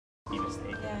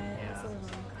steak. Yeah.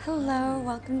 Hello,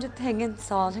 welcome to Pig and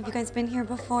Salt. Have you guys been here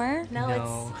before? No,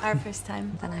 it's our first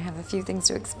time. Then I have a few things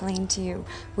to explain to you.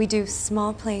 We do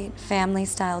small plate,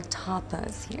 family-style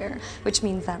tapas here, which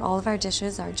means that all of our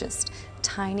dishes are just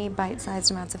tiny, bite-sized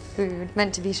amounts of food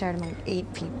meant to be shared among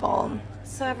 8 people.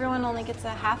 So everyone only gets a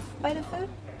half bite of food?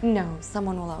 No,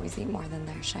 someone will always eat more than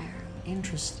their share.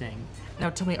 Interesting.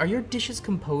 Now tell me, are your dishes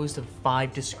composed of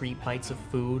 5 discrete bites of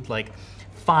food, like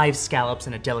 5 scallops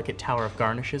and a delicate tower of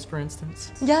garnishes, for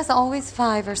instance? Yes, always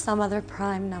 5 or some other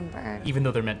prime number. Even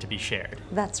though they're meant to be shared.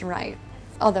 That's right.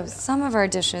 Although some of our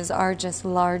dishes are just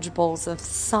large bowls of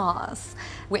sauce,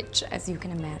 which, as you can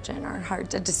imagine, are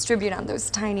hard to distribute on those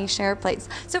tiny share plates.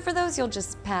 So for those, you'll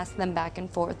just pass them back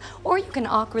and forth. Or you can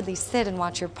awkwardly sit and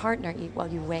watch your partner eat while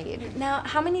you wait. Now,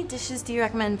 how many dishes do you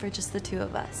recommend for just the 2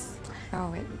 of us?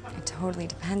 Oh, it totally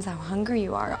depends how hungry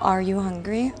you are. Are you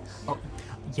hungry? Oh,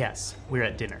 yes, we're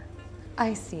at dinner.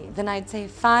 I see. Then I'd say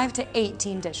 5 to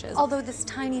 18 dishes, although this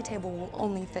tiny table will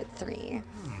only fit 3.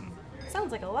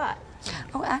 Sounds like a lot.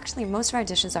 Oh, actually, most of our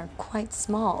dishes are quite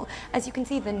small. As you can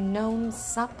see, the gnome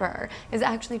supper is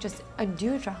actually just a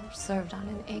dewdrop served on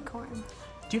an acorn.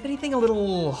 Do you have anything a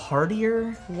little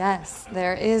heartier? Yes,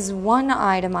 there is one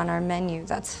item on our menu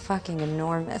that's fucking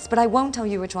enormous, but I won't tell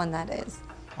you which one that is.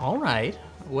 All right.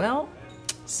 Well,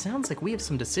 sounds like we have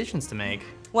some decisions to make.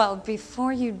 Well,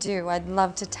 before you do, I'd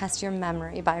love to test your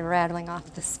memory by rattling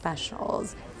off the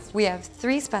specials. We have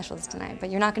 3 specials tonight, but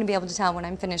you're not going to be able to tell when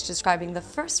I'm finished describing the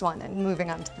first one and moving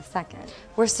on to the second.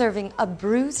 We're serving a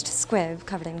bruised squib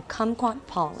covered in kumquat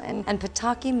pollen and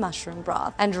pataki mushroom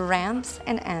broth and ramps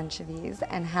and anchovies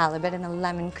and halibut in a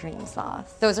lemon cream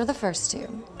sauce. Those are the first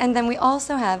 2. And then we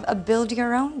also have a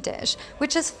build-your-own dish,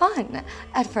 which is fun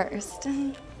at first.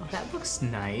 Oh, that looks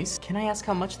nice. Can I ask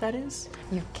how much that is?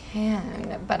 You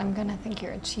can, but I'm going to think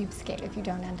you're a cheapskate if you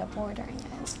don't end up ordering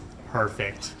it.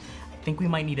 Perfect. I think we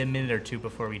might need a minute or 2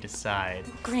 before we decide.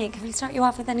 Great, can we start you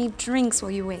off with any drinks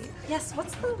while you wait? Yes,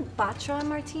 what's the Batra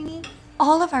martini?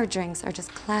 All of our drinks are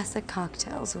just classic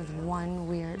cocktails with one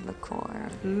weird liqueur.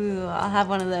 Ooh, I'll have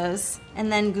one of those.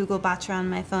 And then Google Batra on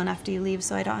my phone after you leave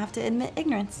so I don't have to admit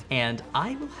ignorance. And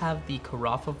I will have the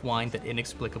carafe of wine that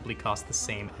inexplicably costs the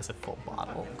same as a full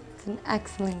bottle. It's an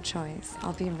excellent choice.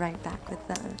 I'll be right back with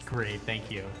those. Great, thank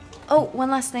you. Oh,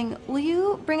 one last thing. Will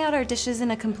you bring out our dishes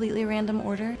in a completely random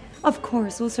order? Of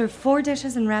course, we'll serve 4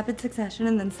 dishes in rapid succession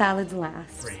and then salads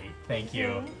last. Great, thank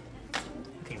you.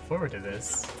 Looking forward to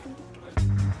this.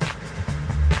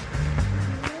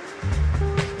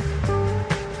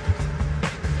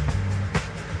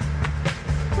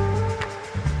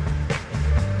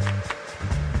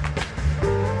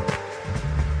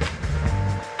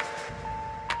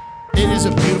 It is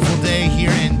a beautiful day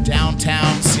here in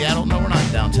downtown Seattle. No, we're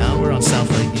not downtown. We're on South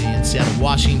Lake Union, Seattle,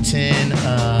 Washington,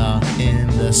 in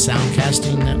the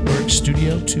Soundcasting Network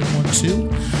Studio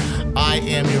 212. I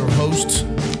am your host,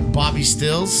 Bobby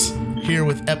Stills, here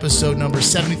with episode number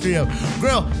 73 of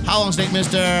Grill. How long steak,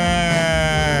 mister?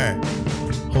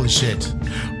 Holy shit.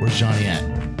 Where's Johnny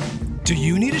at? Do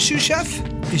you need a sous chef?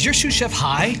 Is your sous chef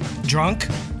high, drunk,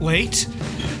 late?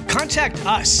 Contact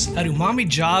us at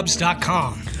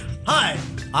umamijobs.com. Hi,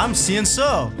 I'm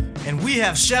Cienso, and we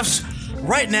have chefs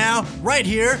right now, right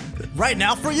here, right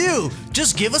now for you.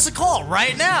 Just give us a call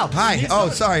right now. Hi. Oh,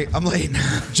 sorry. I'm late.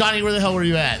 Johnny, where the hell were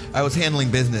you at? I was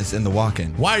handling business in the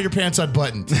walk-in. Why are your pants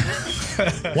unbuttoned?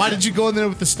 Why did you go in there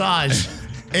with the stage?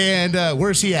 And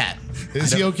where's he at?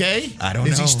 Is he okay? I don't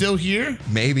know. Is he still here?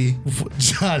 Maybe.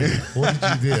 Johnny, what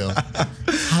did you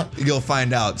do? You'll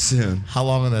find out soon. How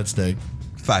long on that steak?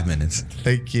 5 minutes.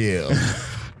 Thank you.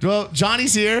 Well,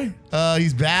 Johnny's here.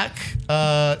 He's back.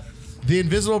 The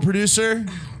invisible producer,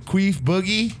 Queef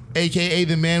Boogie, a.k.a.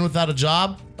 the man without a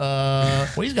job. Well,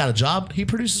 he's got a job. He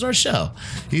produces our show.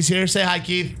 He's here. Say hi,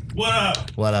 Keith. What up?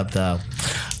 What up, though?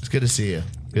 It's good to see you.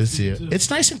 Good to see you. It's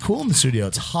nice and cool in the studio.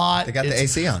 It's hot. They got the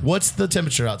AC on. What's the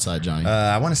temperature outside, Johnny?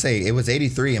 I want to say it was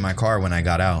 83 in my car when I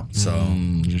got out. So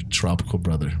Your tropical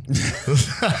brother.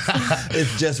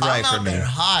 it's just right I'm for out me. there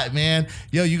hot, man.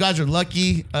 Yo, you guys are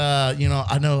lucky.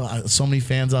 I know so many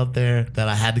fans out there that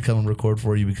I had to come and record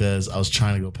for you because I was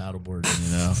trying to go paddleboard.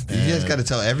 You just got to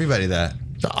tell everybody that.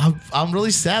 I'm really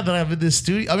sad that I'm in this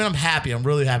studio. I mean, I'm happy. I'm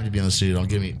really happy to be in the studio.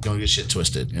 Don't get shit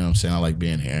twisted. You know what I'm saying? I like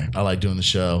being here. I like doing the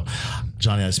show.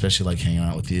 Johnny, I especially like hanging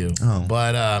out with you. Oh.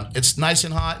 But it's nice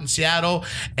and hot in Seattle,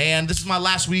 and this is my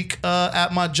last week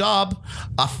at my job.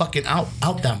 I fucking out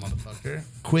that motherfucker.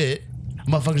 Quit.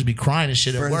 Motherfuckers be crying and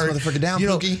shit at Burn work. this motherfucker down, you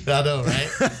know, Pookie. I know,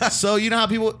 right? So you know how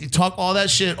people talk all that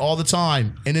shit all the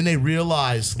time, and then they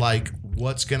realize like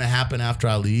what's gonna happen after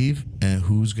I leave and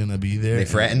who's gonna be there. They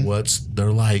threaten?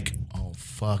 They're like, oh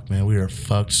fuck, man, we are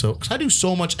fucked. So, because I do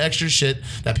so much extra shit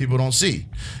that people don't see.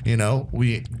 You know,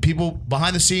 people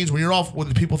behind the scenes, when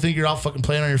people think you're out fucking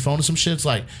playing on your phone or some shit, it's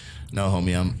like, no,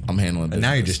 homie, I'm handling business. And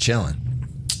now you're just chilling.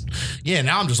 Yeah,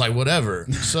 now I'm just like, whatever.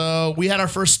 So we had our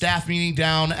first staff meeting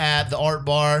down at the art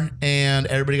bar, and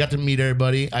everybody got to meet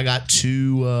everybody. I got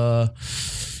two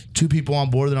people on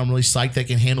board that I'm really psyched that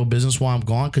can handle business while I'm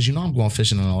gone, because I'm going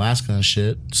fishing in Alaska and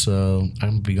shit, so I'm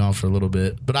gonna be gone for a little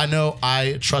bit. But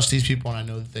I trust these people, and I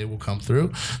know that they will come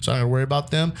through, so I'm gonna worry about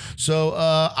them. So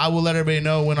I will let everybody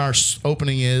know when our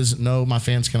opening is. No, my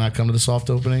fans cannot come to the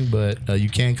soft opening, but you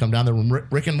can come down there.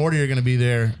 Rick and Morty are gonna be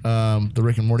there. The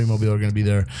Rick and Morty Mobile are gonna be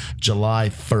there July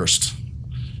 1st.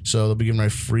 So they'll be giving away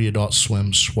free Adult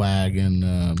Swim swag, and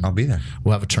I'll be there.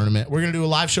 We'll have a tournament. We're going to do a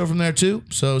live show from there too,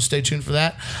 so stay tuned for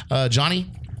that. Johnny,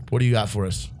 what do you got for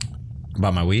us?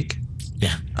 About my week?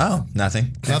 Yeah. Oh,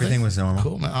 nothing. Everything was normal.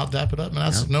 Cool, man. I'll dap it up, man.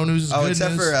 That's no news is good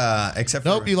except news. except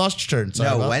Nope, for you lost your turn. Sorry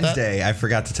no, about Wednesday. That. I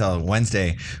forgot to tell.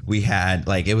 Wednesday we had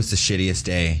it was the shittiest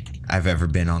day I've ever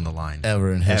been on the line.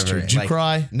 Ever in history. Did you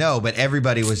cry? No, but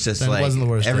everybody was just Then it wasn't the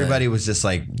worst everybody day. was just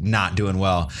not doing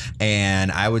well.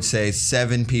 And I would say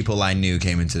 7 people I knew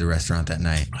came into the restaurant that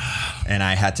night. And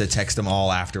I had to text them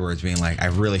all afterwards being like, I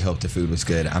really hope the food was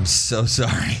good. I'm so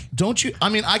sorry. Don't you? I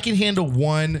mean, I can handle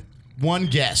one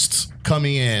guest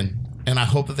coming in, and I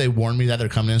hope that they warn me that they're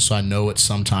coming in, so I know at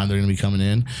some time they're going to be coming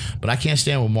in. But I can't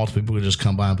stand when multiple people can just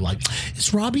come by and be like,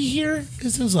 "Is Robbie here?"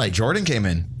 This is like Jordan came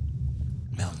in.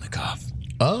 Melnikov.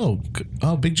 Oh,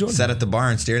 Big Jordan. Sat at the bar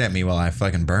and stared at me while I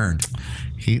fucking burned.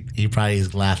 He probably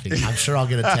is laughing. I'm sure I'll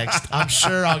get a text. I'm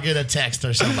sure I'll get a text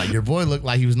or something like, your boy looked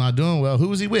like he was not doing well. Who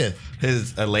was he with?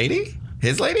 A lady?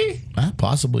 His lady?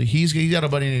 Possibly. He's got a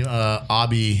buddy named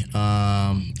Abby,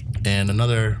 and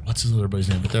another, what's his other buddy's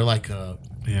name? But they're like,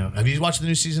 have you watched the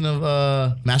new season of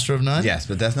Master of None? Yes,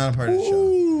 but that's not a part of the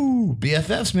show. Ooh,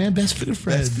 BFFs, man. Best food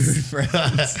friends. Best food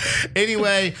friends.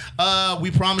 Anyway,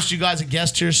 we promised you guys a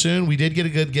guest here soon. We did get a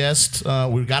good guest.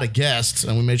 We got a guest,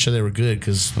 and we made sure they were good,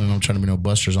 because I'm trying to be no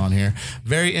busters on here.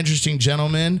 Very interesting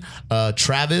gentlemen,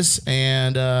 Travis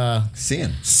and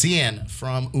Cian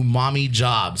from Umami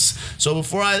Jobs. So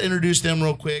before I introduce them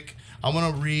real quick, I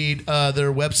want to read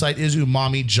their website is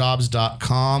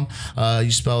umamijobs.com.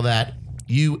 You spell that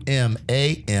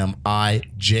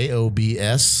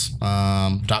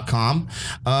UMAMIJOBS.com.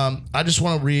 I just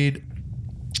want to read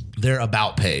their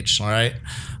about page. All right.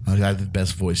 I got the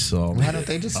best voice, so Why don't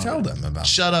they just tell them about it?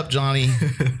 Shut up, Johnny.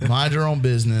 Mind your own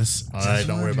business. All right,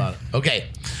 don't worry about it. Okay.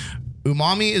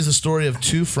 Umami is the story of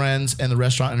two friends and the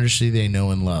restaurant industry they know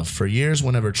and love. For years,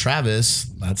 whenever Travis,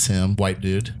 that's him, white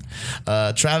dude,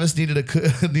 Travis needed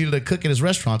a cook in his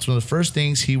restaurants, one of the first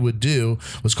things he would do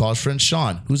was call his friend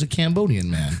Sean, who's a Cambodian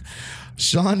man.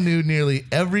 Sean knew nearly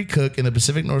every cook in the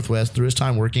Pacific Northwest through his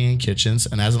time working in kitchens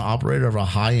and as an operator of a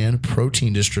high-end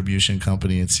protein distribution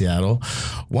company in Seattle.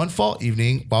 One fall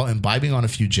evening, while imbibing on a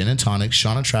few gin and tonics,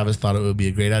 Sean and Travis thought it would be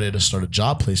a great idea to start a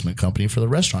job placement company for the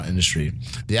restaurant industry.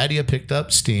 The idea picked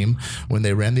up steam when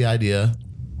they ran the idea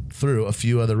through a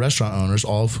few other restaurant owners,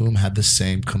 all of whom had the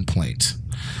same complaint.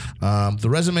 The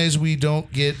resumes we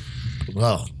get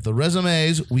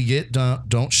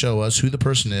don't show us who the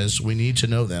person is. We need to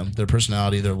know them, their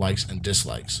personality, their likes and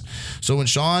dislikes. So when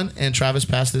Sean and Travis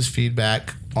passed this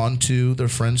feedback on to their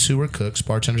friends who were cooks,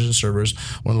 bartenders, and servers,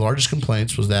 one of the largest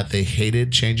complaints was that they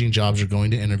hated changing jobs or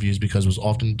going to interviews because it was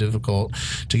often difficult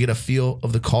to get a feel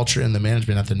of the culture and the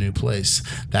management at the new place.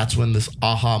 That's when this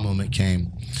aha moment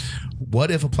came.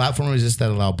 What if a platform exists that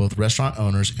allowed both restaurant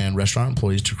owners and restaurant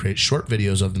employees to create short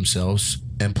videos of themselves?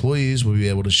 Employees will be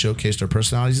able to showcase their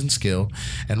personalities and skill,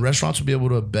 and restaurants will be able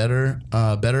to better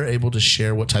able to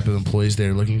share what type of employees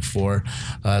they're looking for,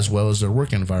 as well as their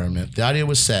work environment. The idea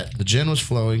was set. The gin was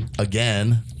flowing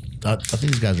again. I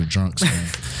think these guys are drunks, man.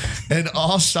 And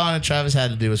all Sean and Travis had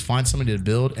to do was find somebody to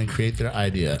build and create their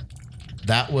idea.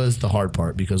 That was the hard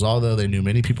part, because although they knew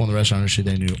many people in the restaurant industry,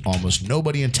 they knew almost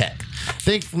nobody in tech.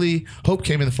 Thankfully, hope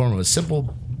came in the form of a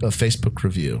simple Facebook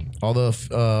review.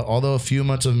 Although a few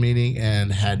months of meeting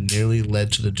and had nearly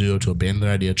led to the duo to abandon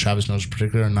their idea, Travis noticed a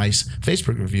particularly nice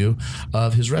Facebook review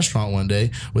of his restaurant one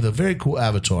day with a very cool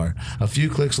avatar. A few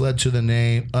clicks led to a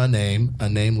name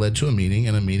led to a meeting,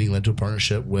 and a meeting led to a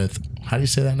partnership with, how do you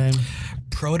say that name?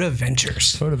 Proto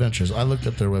Ventures. Proto Ventures. I looked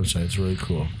up their website. It's really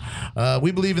cool.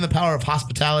 We believe in the power of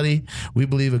hospitality. We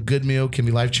believe a good meal can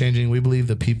be life-changing. We believe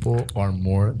the people are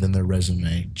more than their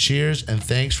resume. Cheers and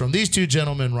thanks from these two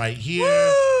gentlemen right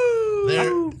here.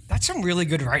 That's some really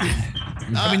good writing.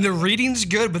 I mean, the reading's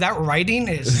good, but that writing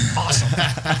is awesome.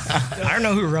 I don't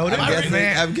know who wrote it.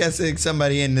 I'm guessing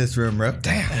somebody in this room wrote.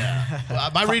 Damn.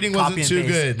 My reading wasn't and too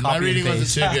paste. good. My Copy and reading wasn't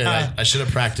paste. too good. I should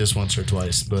have practiced once or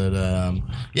twice. But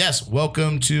yes,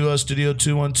 welcome to Studio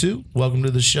 212. Welcome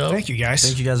to the show. Thank you, guys.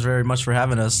 Thank you guys very much for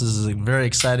having us. This is very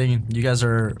exciting. You guys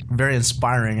are very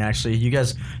inspiring, actually. You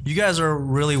guys are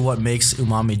really what makes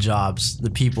Umami Jobs, the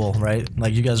people, right?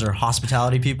 Like you guys are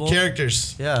hospitality people.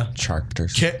 Characters. Yeah.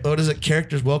 Characters. What is it?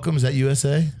 Characters welcome. Is that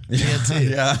USA?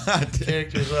 Yeah.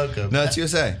 Characters welcome. No, it's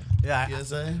USA. Yeah.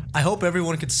 USA. I hope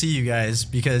everyone could see you guys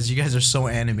because you guys are so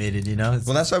animated, you know?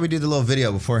 Well, that's why we do the little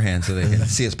video beforehand so they can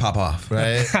see us pop off.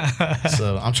 Right.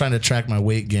 So I'm trying to track my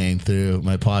weight gain through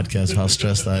my podcast. How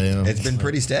stressed I am. It's been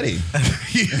pretty steady.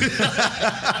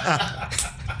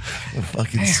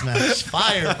 Fucking smash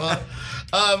fire, bud.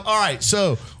 All right,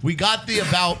 so we got the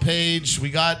about page. We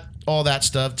got all that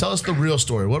stuff. Tell us the real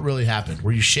story. What really happened?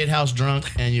 Were you shithouse drunk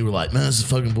and you were like, man, this is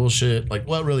fucking bullshit? Like,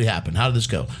 what really happened? How did this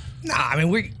go? Nah, I mean,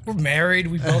 we're married.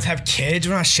 We both have kids.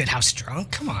 We're not shithouse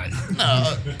drunk. Come on.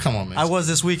 No, come on, man. I was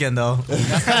this weekend, though.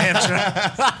 That's the answer.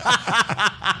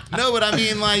 No, but I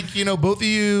mean, like, you know, both of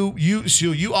you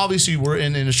obviously were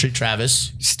in the industry,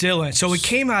 Travis. Still in. So it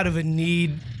came out of a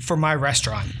need for my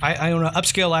restaurant. I own an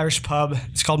upscale Irish pub.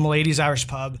 It's called Milady's Irish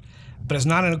Pub, but it's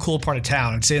not in a cool part of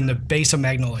town. It's in the base of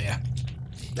Magnolia.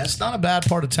 That's not a bad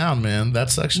part of town, man.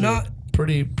 That's actually No.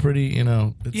 pretty, you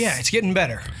know. It's getting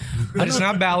better. But it's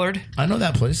not Ballard. I know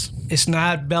that place. It's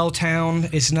not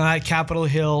Belltown. It's not Capitol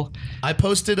Hill. I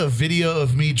posted a video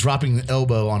of me dropping the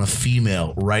elbow on a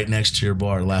female right next to your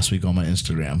bar last week on my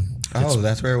Instagram. Oh,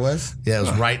 that's where it was? Yeah, it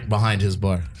was right behind his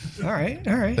bar. All right.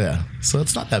 Yeah, so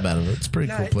it's not that bad of it. It's a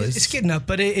pretty cool place. It's getting up,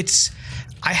 but it's.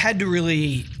 I had to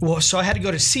really. Well, so I had to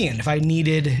go to Cian if I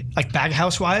needed, like, bag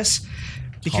house wise,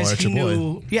 because Holler at he your boy.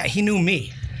 knew. Yeah, he knew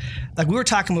me. Like, we were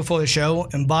talking before the show,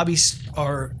 and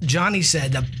Johnny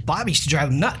said that Bobby used to drive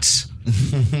him nuts.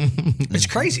 It's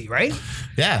crazy, right?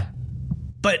 Yeah.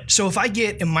 But so if I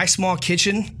get in my small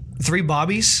kitchen 3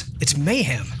 Bobbies, it's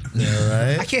mayhem. Yeah,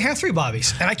 I right? can't have 3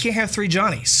 Bobbies, and I can't have 3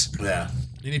 Johnnies. Yeah.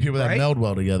 You need people that Right? meld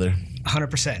well together.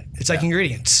 100%. It's like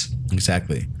ingredients.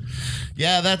 Exactly.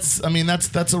 Yeah, that's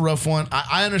a rough one.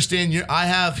 I understand I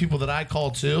have people that I call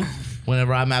too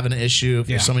whenever I'm having an issue.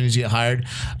 If somebody needs to get hired,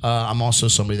 I'm also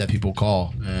somebody that people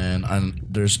call, and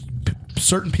there's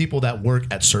certain people that work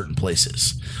at certain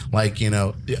places. Like, you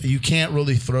know, you can't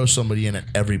really throw somebody in at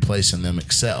every place and them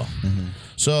excel. Mm-hmm.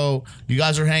 So you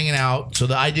guys are hanging out. So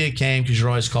the idea came because you're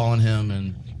always calling him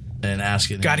and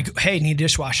asking him. Got to go. Hey, need a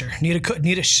dishwasher. Need a cook.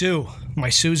 Need a sous. My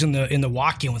sous's in the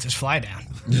walk-in with his fly down.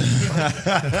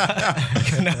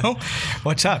 You know,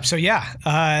 what's up? So yeah,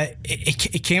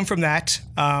 it came from that.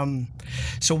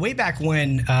 So way back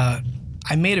when I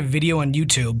made a video on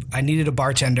YouTube, I needed a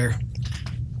bartender,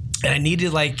 and I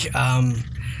needed like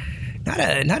not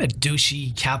a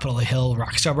douchey Capitol Hill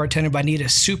rockstar bartender, but I needed a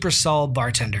super solid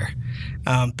bartender.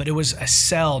 But it was a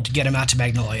sell to get him out to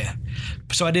Magnolia.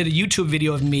 So I did a YouTube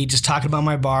video of me just talking about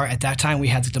my bar. At that time, we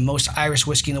had the most Irish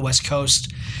whiskey in the West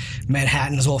Coast,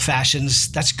 Manhattan's old fashions.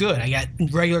 That's good. I got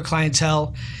regular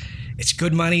clientele. It's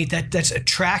good money. That's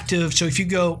attractive. So if you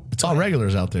go, It's all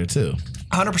regulars out there too.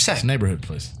 100%. It's a neighborhood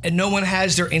place. And no one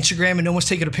has their Instagram and no one's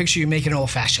taking a picture. You're making an old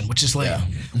fashioned, which is lit, Yeah.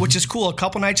 which is cool a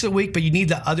couple nights of the week, but you need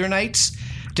the other nights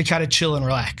to kind of chill and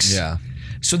relax. Yeah.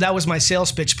 So that was my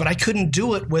sales pitch, but I couldn't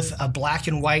do it with a black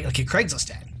and white like a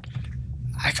Craigslist ad.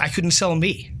 I couldn't sell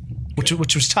me, which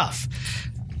was tough.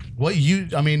 What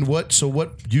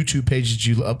YouTube page did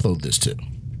you upload this to?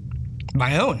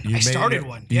 My own. I started You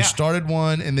one. started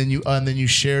one, and then you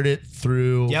shared it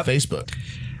through Yep. Facebook.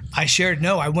 I shared.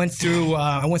 No, I went through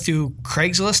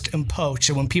Craigslist and Poach,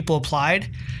 and when people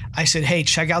applied, I said, "Hey,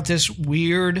 check out this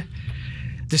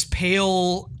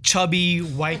pale, chubby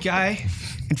white guy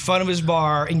in front of his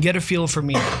bar, and get a feel for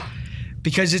me."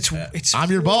 Because it's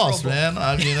I'm your boss, horrible. man.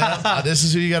 I mean, this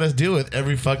is who you got to deal with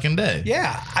every fucking day.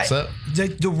 Yeah. So-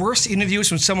 The worst interview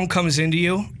is when someone comes into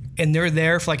you and they're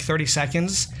there for like 30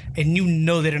 seconds and you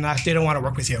know they don't want to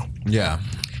work with you. Yeah.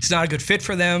 It's not a good fit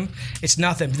for them. It's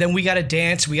nothing. Then we got to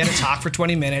dance. We got to talk for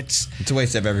 20 minutes. It's a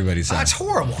waste of everybody's time. That's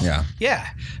horrible. Yeah. Yeah.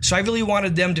 So I really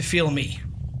wanted them to feel me.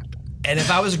 And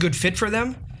if I was a good fit for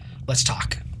them, let's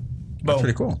talk. That's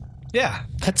pretty cool. Yeah.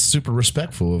 That's super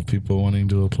respectful of people wanting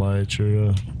to apply at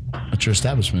your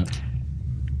establishment.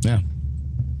 Yeah.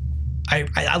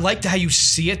 I liked how you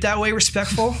see it that way,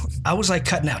 respectful. I was like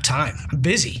cutting out time. I'm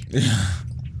busy.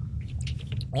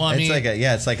 Well, I It's mean,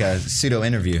 like a pseudo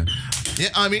interview. yeah,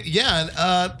 I mean, yeah. And,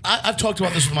 I've talked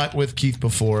about this with Keith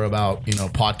before about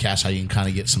podcasts, how you can kind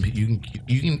of get you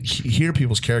can hear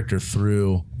people's character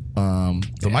through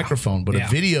the microphone, but a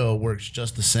video works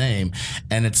just the same.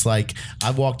 And it's like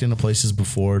I've walked into places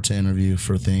before to interview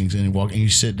for things, and you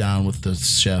sit down with the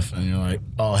chef, and you're like,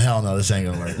 oh hell no, this ain't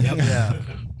gonna work. Yeah.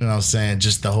 You know what I'm saying?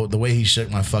 Just the way he shook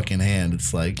my fucking hand.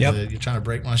 It's like, you're trying to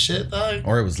break my shit, dog?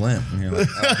 Or it was limp. And you're like,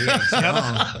 oh, dude,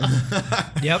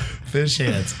 I'm Yep. Fish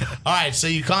hands. All right, so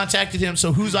you contacted him.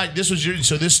 So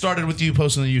this started with you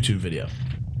posting the YouTube video.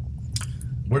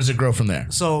 Where does it grow from there?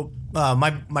 So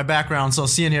my background. So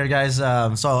seeing here, guys.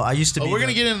 So I used to be. We're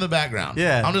gonna get into the background.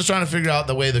 Yeah. I'm just trying to figure out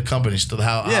the way the company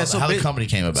how the company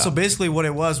came about. So basically, what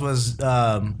it was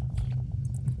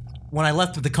when I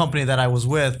left the company that I was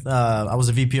with, I was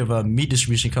a VP of a meat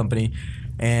distribution company,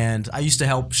 and I used to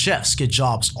help chefs get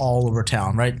jobs all over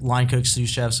town. Right, line cooks, sous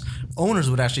chefs. Owners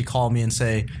would actually call me and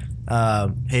say,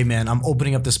 "Hey man, I'm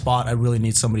opening up this spot. I really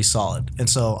need somebody solid." And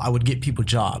so I would get people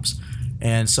jobs.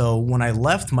 And so when I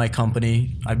left my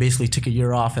company, I basically took a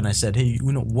year off, and I said, "Hey,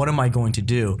 what am I going to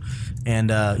do?" And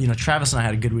Travis and I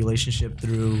had a good relationship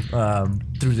through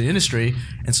the industry,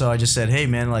 and so I just said, "Hey,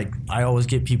 man, like I always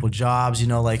get people jobs,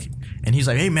 and he's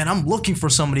like, "Hey, man, I'm looking for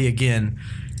somebody again,"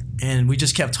 and we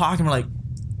just kept talking. We're like,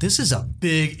 "This is a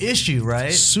big issue,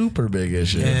 right?" Super big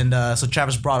issue. And so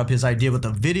Travis brought up his idea with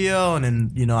the video, and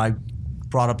then I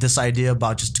brought up this idea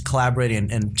about just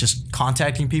collaborating and just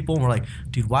contacting people. And we're like,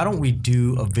 dude, why don't we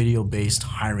do a video-based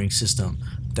hiring system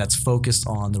that's focused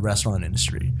on the restaurant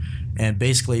industry? And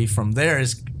basically from there,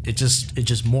 it just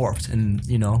morphed. And,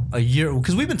 a year,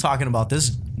 because we've been talking about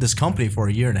this company for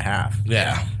a year and a half.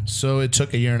 Yeah. So it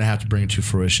took a year and a half to bring it to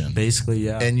fruition. Basically,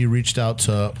 yeah. And you reached out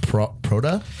to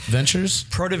Proda Ventures?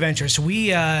 Proda Ventures. So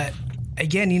we,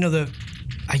 again,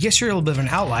 I guess you're a little bit of an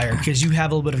outlier because you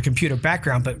have a little bit of a computer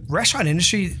background, but restaurant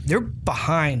industry, they're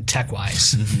behind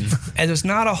tech-wise. And there's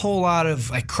not a whole lot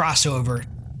of crossover.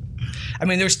 I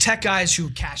mean, there's tech guys who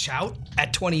cash out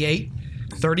at 28,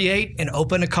 38 and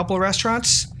open a couple of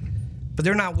restaurants, but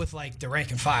they're not with the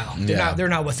rank and file. They're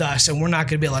not with us, and we're not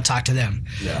going to be able to talk to them.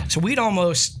 Yeah. So we'd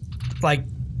almost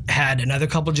had another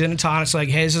couple of gin and tonics, hey,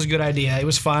 this is a good idea. It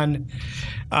was fun.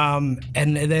 And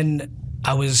then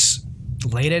I was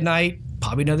late at night,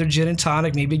 probably another gin and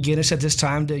tonic, maybe Guinness at this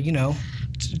time to,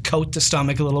 coat the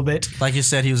stomach a little bit. Like you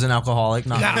said, he was an alcoholic.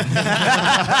 No.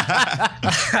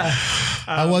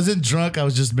 I wasn't drunk. I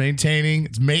was just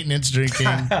maintenance drinking.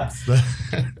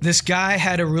 This guy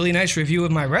had a really nice review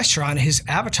of my restaurant. His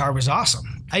avatar was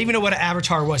awesome. I even know what an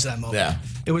avatar was at that moment. Yeah.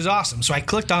 It was awesome. So I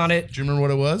clicked on it. Do you remember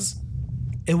what it was?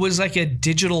 It was like a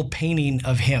digital painting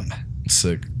of him.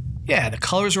 Sick. Yeah, the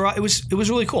colors were. It was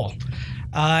really cool.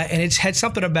 And it had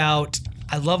something about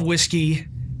I love whiskey.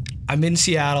 I'm in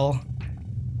Seattle.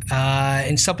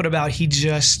 And something about he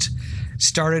just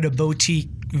started a boutique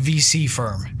VC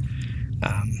firm.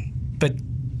 But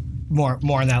more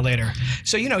on that later.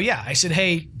 So, I said,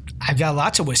 hey, I've got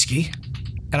lots of whiskey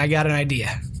and I got an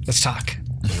idea. Let's talk.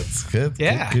 That's good.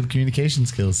 Yeah. Good communication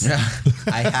skills. Yeah.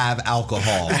 I have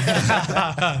alcohol.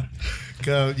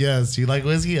 Go, yes. You like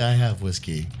whiskey? I have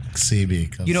whiskey.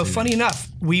 CB. Funny enough,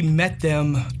 we met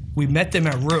them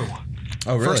at Rue.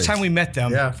 Oh, really? First time we met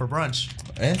them. Yeah, for brunch.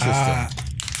 Interesting.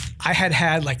 I had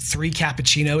 3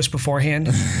 cappuccinos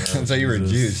beforehand. So you were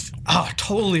juiced. Oh,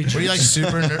 totally juiced. Were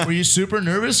you were you super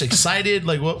nervous, excited?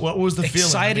 What was the feeling?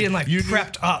 Excited and you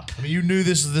prepped up. I mean, you knew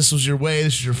this was your way,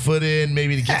 this was your foot in,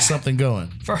 maybe to get something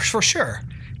going. For sure.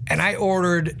 And I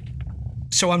ordered,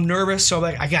 so I'm nervous, so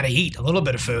I got to eat a little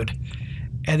bit of food.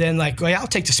 And then I'll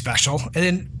take the special. And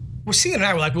then Wersine and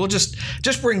I were we'll just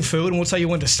bring food and we'll tell you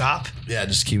when to stop. Yeah,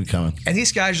 just keep it coming. And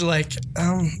these guys are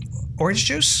orange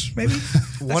juice, maybe?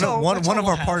 One of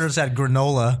our partners had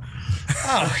granola.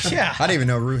 Oh, yeah. I didn't even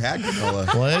know Rue had granola.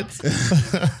 What?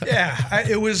 Yeah.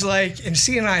 It was and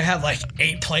C and I had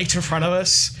 8 plates in front of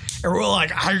us. And we're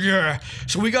yeah.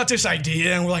 So we got this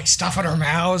idea and we're stuffing our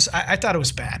mouths. I thought it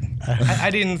was bad.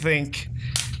 I didn't think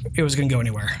it was going to go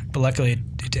anywhere. But luckily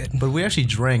it did. But we actually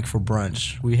drank for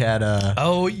brunch. We had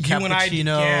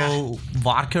cappuccino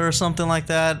vodka or something like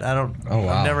that.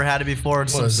 I've never had it before.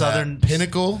 It's some southern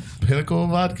Pinnacle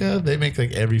vodka. They make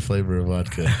every flavor of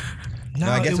vodka. No,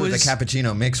 I guess it was a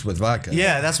cappuccino mixed with vodka.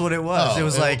 Yeah, that's what it was. It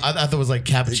was I thought it was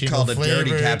cappuccino. It's called a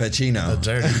dirty cappuccino.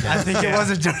 I think it was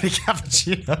a dirty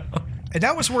cappuccino. And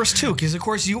that was worse too, because of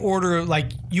course you order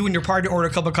you and your partner order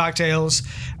a couple of cocktails.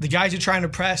 The guys you're trying to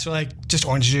press are just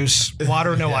orange juice,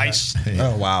 water, no ice.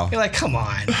 Oh wow! You're come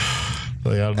on.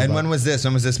 And when was this?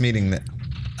 When was this meeting?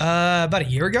 About a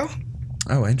year ago.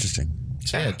 Oh, interesting.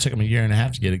 So it took them a year and a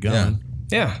half to get it going.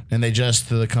 Yeah. And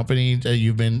the company that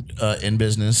you've been in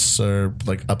business or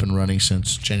up and running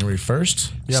since January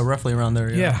 1st? Yeah, roughly around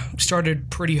there. Yeah.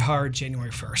 Started pretty hard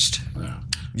January 1st. Yeah.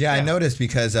 Yeah, I noticed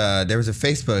because there was a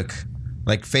Facebook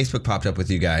popped up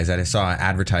with you guys. I saw an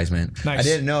advertisement. Nice. I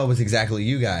didn't know it was exactly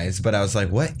you guys, but I was like,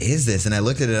 what is this? And I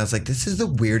looked at it and I was like, this is the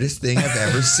weirdest thing I've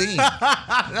ever seen.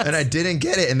 And I didn't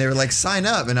get it. And they were like, sign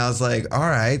up. And I was like, all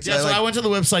right. Yeah, so I went to the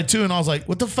website too, and I was like,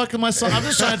 what the fuck am I signing? I'm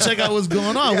just trying to check out what's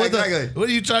going on. Yeah, what, exactly. what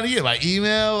are you trying to get? My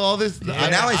email, all this? And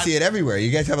now I see it everywhere.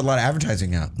 You guys have a lot of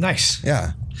advertising out. Nice.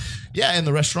 Yeah. Yeah, and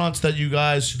the restaurants that you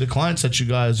guys, the clients that you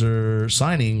guys are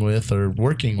signing with or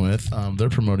working with, they're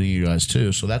promoting you guys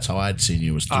too. So that's how I'd seen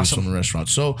you, was through some of the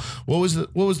restaurants. So what was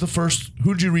the first?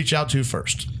 Who did you reach out to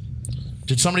first?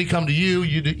 Did somebody come to you?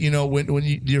 When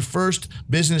your first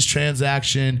business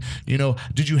transaction,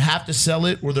 did you have to sell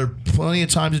it? Were there plenty of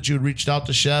times that you had reached out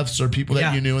to chefs or people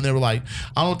that you knew and they were like,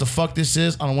 I don't know what the fuck this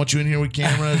is. I don't want you in here with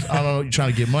cameras. I don't know. You're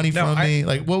trying to get money from me.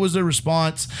 Like, what was their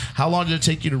response? How long did it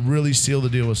take you to really seal the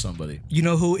deal with somebody? You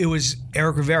know who? It was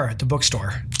Eric Rivera at the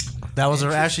bookstore. That was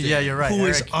actually, yeah, you're right. Who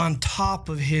Eric, is on top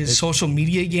of his social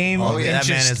media game. Oh, yeah, and that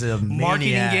man just is a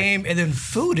marketing maniac. game. And then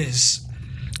food is...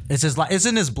 It's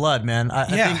in his blood, man.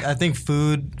 I think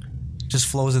food just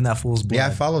flows in that fool's blood. Yeah, I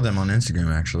followed them on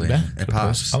Instagram actually. Yeah, It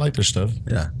pops. I like their stuff.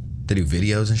 Yeah. They do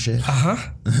videos and shit.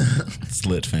 It's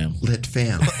lit, fam. Lit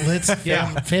fam. Lit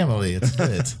family. It's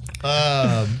lit.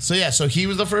 So he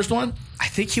was the first one? I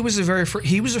think he was the very first.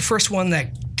 He was the first one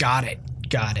that got it.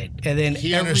 And then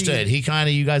He understood.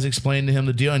 You guys explained to him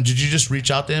the deal. And did you just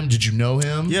reach out to him? Did you know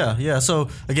him? Yeah. So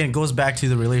again, it goes back to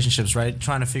the relationships, right?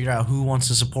 Trying to figure out who wants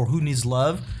to support, who needs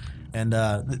love.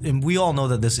 And we all know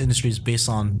that this industry is based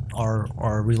on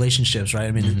our relationships, right?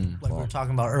 I mean, like we were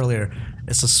talking about earlier,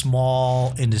 it's a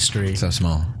small industry. So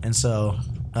small. And so,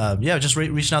 just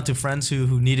reaching out to friends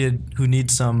who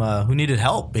needed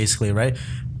help, basically, right?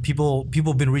 People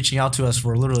have been reaching out to us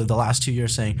for literally the last 2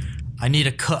 years saying, I need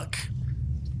a cook.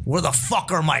 Where the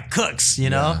fuck are my cooks?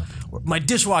 My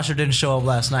dishwasher didn't show up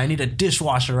last night. I need a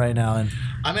dishwasher right now. And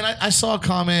I mean, I saw a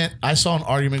comment. I saw an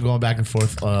argument going back and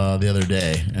forth the other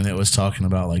day, and it was talking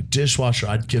about like dishwasher.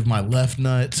 I'd give my left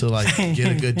nut to like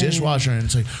get a good dishwasher, and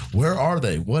it's like, where are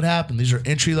they? What happened? These are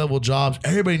entry level jobs.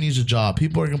 Everybody needs a job.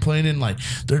 People are complaining like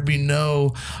there'd be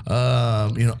no,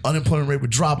 unemployment rate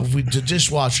would drop if we did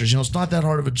dishwashers. It's not that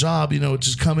hard of a job.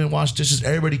 Just come in, wash dishes.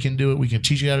 Everybody can do it. We can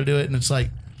teach you how to do it, and it's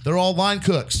like they're all line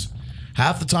cooks.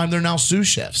 Half the time they're now sous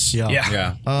chefs. Yeah.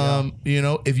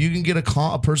 If you can get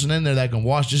a person in there that can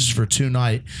wash dishes for 2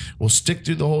 nights, will stick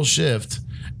through the whole shift,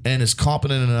 and is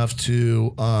competent enough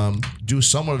to do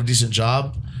somewhat of a decent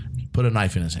job, put a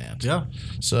knife in his hand. yeah,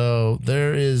 So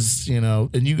there is,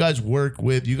 and you guys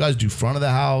do front of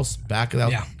the house, back of the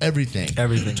house, everything,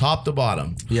 top to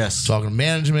bottom. Yes. Talking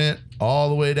management all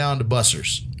the way down to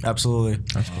bussers. absolutely.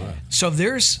 So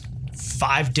there's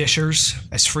 5 dishers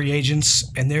as free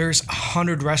agents, and there's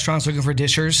 100 restaurants looking for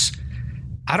dishers.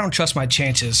 I don't trust my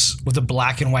chances with a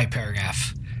black and white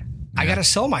paragraph. I got to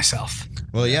sell myself.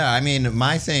 Well, yeah. I mean,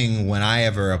 my thing when I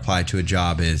ever apply to a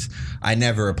job is I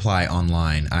never apply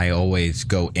online. I always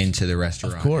go into the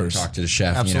restaurant, Of course. and talk to the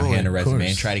chef, Absolutely. hand a Of resume, course.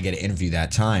 and try to get an interview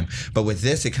that time. But with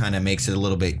this, it kind of makes it a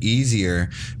little bit easier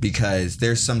because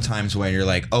there's some times when you're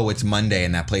like, oh, it's Monday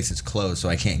and that place is closed, so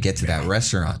I can't get to that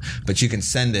restaurant. But you can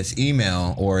send this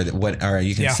email or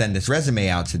you can send this resume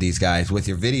out to these guys with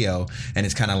your video, and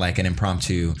it's kind of like an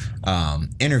impromptu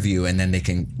interview, and then they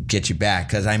can get you back.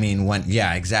 Because I mean,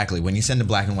 exactly. When you send a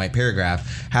black and white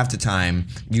paragraph, half the time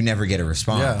you never get a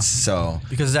response. Yeah. So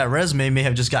Because that resume may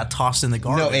have just got tossed in the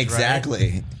garbage. no, right?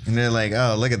 exactly. And they're like,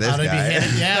 oh, look at this guy.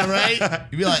 Yeah, right?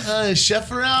 You'd be like, is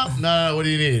chef around? No, what do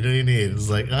you need? It's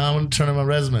like, I'm going to turn in my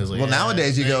resume. It's like, Well,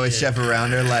 nowadays you go with chef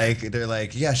around. They're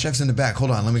like, yeah, chef's in the back.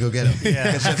 Hold on, let me go get him.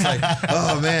 Yeah. The chef's like,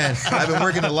 oh man, I've been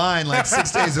working the line like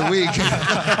 6 days a week.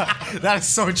 That's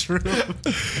so true.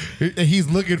 He's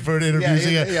looking for an interview.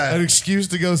 Yeah. An excuse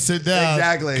to go sit down.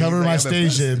 Exactly. Cover He's my like, I've been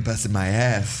station. busting my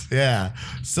ass. Yeah.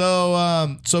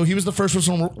 So he was the first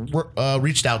person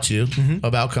reached out to you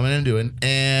about coming in and doing.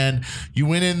 And you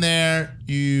went in there,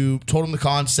 you told him the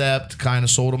concept, kind of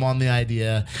sold him on the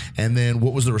idea. And then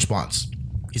what was the response?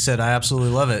 He said, I absolutely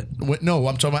love it. No,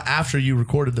 I'm talking about after you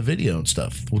recorded the video and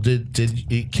stuff. Well, did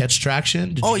it catch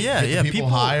traction? Did you get the people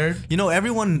hired?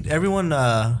 Everyone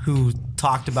who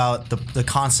talked about the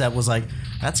concept was like,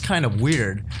 that's kind of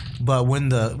weird. But when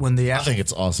the I actual think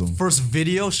it's awesome. first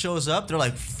video shows up, they're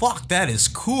like, fuck, that is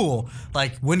cool.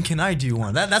 Like, when can I do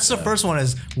one? That's the first one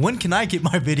is, when can I get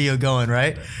my video going,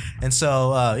 right? And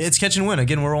so it's catch and win.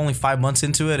 Again, we're only 5 months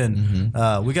into it, and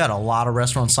we got a lot of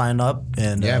restaurants signed up.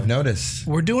 And Yeah, I've noticed.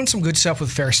 We're doing some good stuff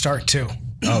with Fair Start too.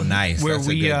 Oh, nice. Where That's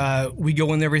a good- we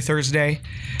go in every Thursday,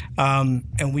 and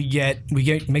we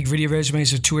make video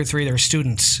resumes of 2 or 3 of their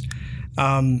students.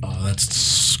 Oh,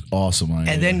 that's awesome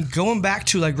idea. And then going back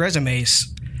to like resumes,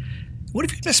 what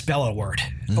if you misspell a word?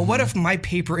 Or what if my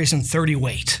paper isn't 30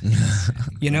 weight?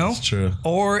 You know? That's true.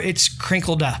 Or it's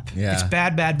crinkled up. Yeah. It's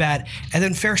bad. And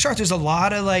then Fair Start, there's a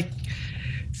lot of like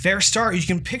Fair Start. You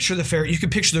can picture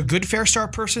the good Fair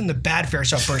Start person, the bad Fair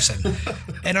Start person.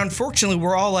 And unfortunately,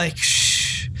 we're all like,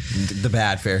 shh. The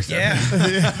bad Fair Start. Yeah.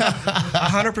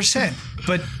 100%.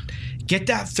 But get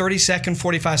that 30-second,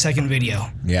 45-second video.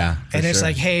 Yeah. And it's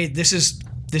like, hey, this is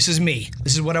me.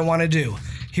 This is what I want to do.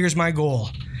 Here's my goal.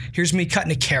 Here's me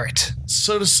cutting a carrot.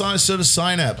 So to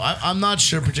sign up, I'm not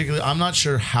sure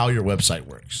how your website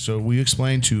works. So will you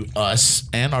explain to us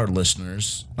and our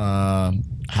listeners how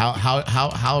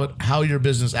your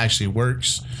business actually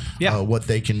works? Yeah. What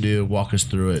they can do. Walk us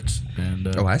through it. And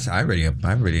I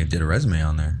already did a resume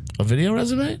on there. a video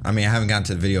resume. I mean, I haven't gotten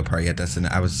to the video part yet.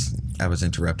 I was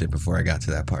interrupted before I got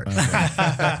to that part.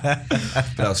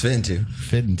 But I was fitting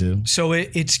to. So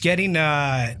it's getting.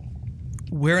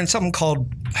 We're in something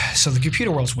called. So the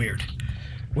computer world's weird.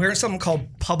 We're in something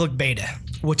called public beta,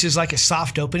 which is like a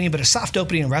soft opening, but a soft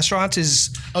opening in restaurants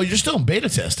is Oh, you're still in beta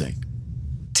testing.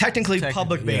 technically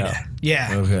public beta.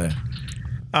 Yeah. Okay.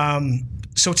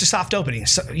 So it's a soft opening.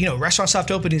 So, restaurant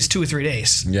soft opening is 2 or 3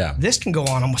 days. Yeah. This can go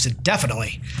on almost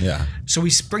indefinitely. Yeah. So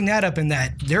we bring that up in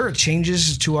that there are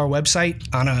changes to our website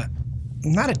on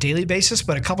not a daily basis,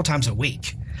 but a couple times a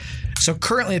week. So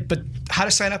currently, but how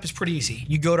to sign up is pretty easy.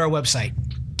 You go to our website,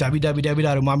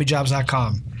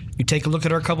 www.umamijobs.com. You take a look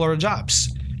at our couple of our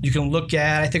jobs. You can look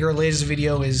at, I think our latest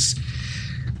video is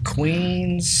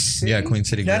Queen City? Yeah, Queen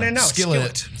City. No, Grill.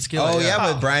 Skillet. Oh,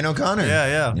 yeah, with Brian O'Connor.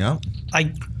 Yeah.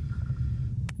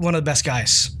 One of the best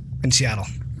guys in Seattle,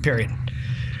 period.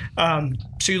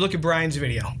 So you look at Brian's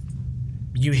video.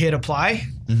 You hit apply.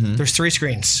 Mm-hmm. There's 3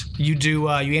 screens. You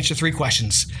answer 3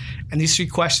 questions. And these 3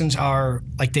 questions are,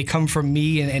 like, they come from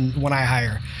me and when I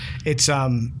hire. It's,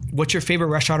 what's your favorite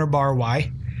restaurant or bar,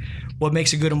 why? What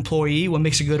makes a good employee? What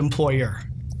makes a good employer?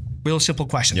 Real simple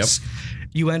questions. Yep.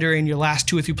 You enter in your last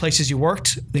 2 or 3 places you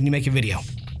worked, then you make a video.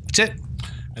 That's it.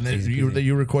 And then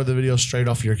you record the video straight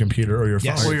off your computer or your phone.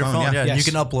 Yes. Or your phone, yeah. Yes. You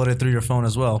can upload it through your phone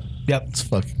as well. Yep. It's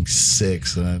fucking sick.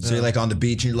 So you're like on the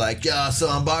beach and you're like, yeah, so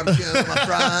I'm barbecuing my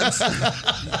fries.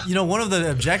 One of the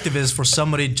objective is for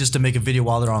somebody just to make a video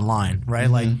while they're online, right?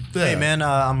 Mm-hmm. Like, hey man,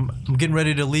 I'm getting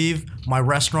ready to leave my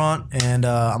restaurant and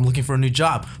I'm looking for a new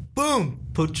job. Boom!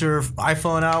 Put your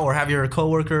iPhone out or have your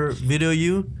coworker video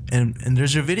you, and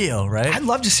there's your video, right? I'd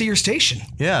love to see your station.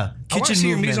 Yeah. I want to see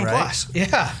your mise en right? place.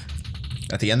 Yeah.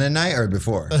 At the end of the night or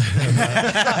before? At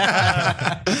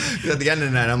the end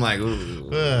of the night, I'm like, ooh.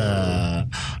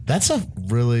 That's a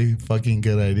really fucking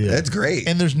good idea. That's great.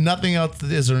 And there's nothing else.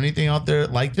 Is there anything out there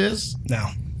like this? No.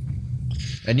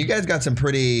 And you guys got some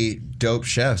pretty dope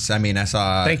chefs. I mean, I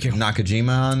saw Thank you.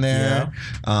 Nakajima on there.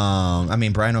 Yeah.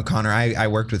 Brian O'Connor, I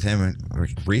worked with him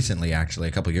recently, actually,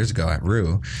 a couple years ago at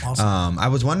Rue. Awesome. I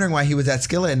was wondering why he was at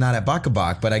Skillet and not at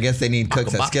Bakabak, but I guess they need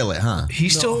cooks at Skillet, huh?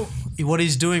 He's still... What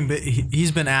he's doing, but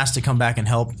he's been asked to come back and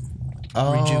help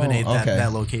rejuvenate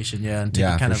that location, and to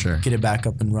kind of get it back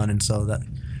up and running. So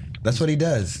that's what he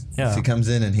does. Yeah. He comes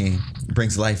in and he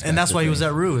brings life. And that's why he was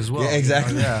at Rue as well. Yeah,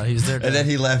 exactly. Yeah, he's there. And then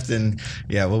he left, and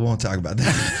we won't talk about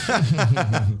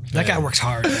that. That guy works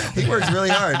hard. He works really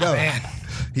hard. No, Man.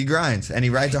 He grinds and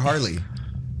he rides a Harley.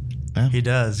 He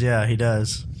does. Yeah, he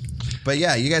does. But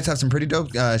yeah, you guys have some pretty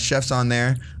dope chefs on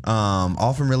there,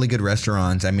 all from really good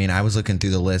restaurants. I mean, I was looking through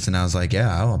the list and I was like,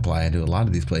 yeah, I'll apply to a lot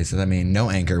of these places. I mean,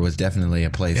 No Anchor was definitely a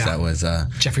place that was...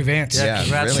 Jeffrey Vance. Yeah,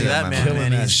 congrats really to that man.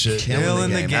 Killing that He's shit. killing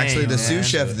the game. Actually, the sous man.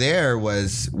 chef there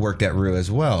worked at Rue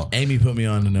as well. Amy put me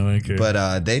on to No Anchor.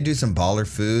 But they do some baller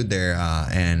food there,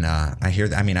 and I hear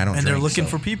that. I mean, I don't. And drink, they're looking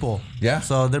so- for people. Yeah.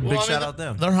 So they're big shout out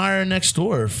them. They're hiring next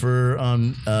door for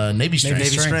Navy Strength.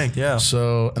 Navy Strength, yeah.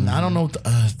 So and I don't know.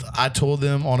 I told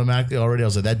them automatically already. I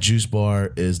was like, that juice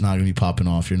bar is not going to be popping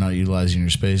off. You're not utilizing your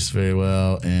space very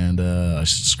well, and I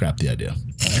scrapped the idea.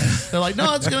 They're like,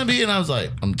 no, it's going to be, and I was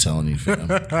like, I'm telling you, fam,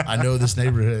 I know this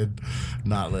neighborhood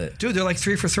not lit. Dude, they're like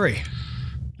 3 for 3.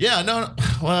 Yeah, no,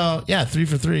 well, yeah, 3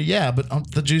 for 3, yeah, but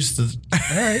the juice,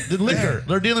 the liquor.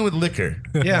 They're dealing with liquor.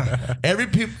 Yeah.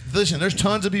 Listen, there's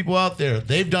tons of people out there.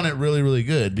 They've done it really, really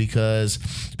good because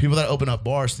people that open up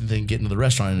bars think they can get into the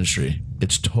restaurant industry.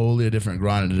 It's totally a different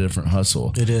grind and a different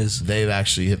hustle. It is. They've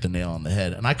actually hit the nail on the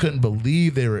head. And I couldn't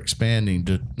believe they were expanding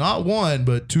to not 1,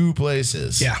 but 2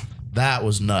 places. Yeah. That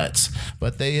was nuts.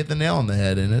 But they hit the nail on the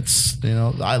head, and it's,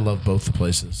 I love both the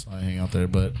places I hang out there.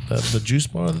 But the juice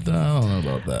bar, I don't know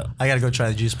about that. I got to go try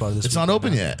the juice bar this week. It's not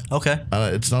open yet. Okay.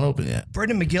 It's not open yet.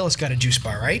 Brendan McGill has got a juice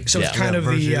bar, right? So it's Yeah. kind of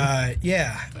Version.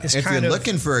 it's If kind you're of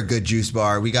looking for a good juice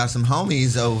bar, we got some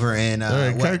homies over in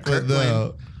They're in Kirkland,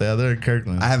 though. Yeah, they're in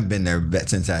Kirkland. I haven't been there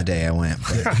since that day I went.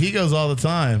 But He goes all the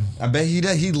time. I bet he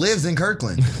does. He lives in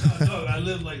Kirkland. No, I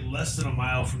live like less than a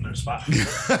mile from their spot.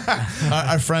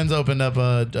 Our friends opened up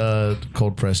a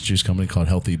cold pressed juice company called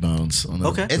Healthy Bones.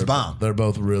 Okay. It's bomb. They're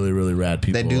both really, really rad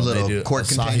people. They do little quart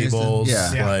acai containers and- bowls.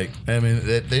 yeah. Like, I mean,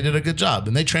 they did a good job.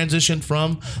 And they transitioned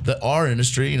from our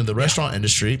industry, the restaurant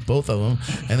industry, both of them,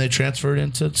 and they transferred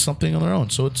into something on their own.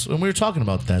 So and we were talking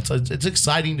about that. So it's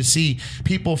exciting to see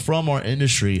people from our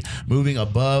industry moving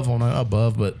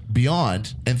but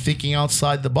beyond and thinking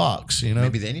outside the box,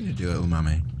 Maybe they need to do it,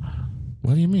 umame.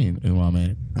 What do you mean,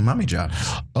 umame? Umami job.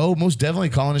 Oh, most definitely.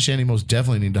 Colin and Shandy most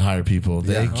definitely need to hire people.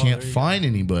 They can't find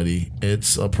anybody.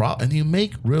 It's a problem. And you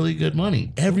make really good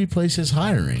money. Every place is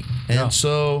hiring. And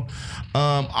so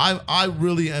I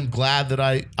really am glad that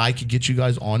I could get you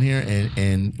guys on here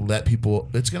and let people.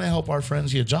 It's going to help our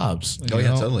friends get jobs. Oh, you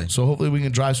yeah, know? totally. So hopefully we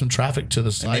can drive some traffic to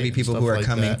the site. And maybe people stuff who are like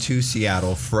coming that. to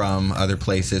Seattle from other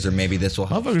places, or maybe this will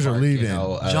help. Motherfuckers are spark, leaving.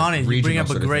 Johnny, you bring regional up a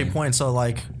sort of great thing. point. So,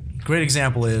 great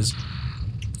example is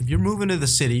if you're moving to the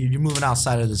city, you're moving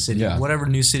outside of the city, Yeah. whatever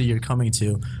new city you're coming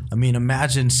to. I mean,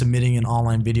 imagine submitting an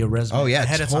online video resume Oh, yeah,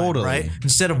 ahead of time, totally. right?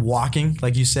 Instead of walking,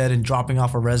 like you said, and dropping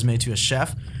off a resume to a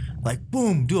chef.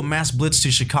 Boom, do a mass blitz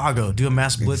to Chicago. Do a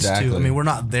mass blitz to. I Exactly. mean, we're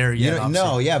not there You yet. don't, no,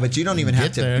 obviously. yeah, but you don't even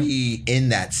have to there. be in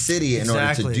that city in order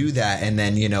Exactly. to do that. And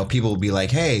then, people will be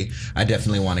like, hey, I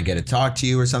definitely want to get to talk to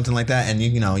you or something like that. And,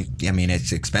 I mean,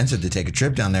 it's expensive to take a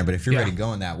trip down there, but if you're already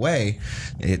going that way,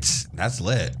 that's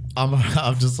lit.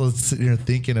 I'm just sitting here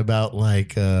thinking about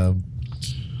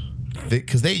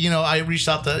because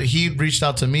he reached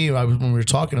out to me when we were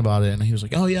talking about it, and he was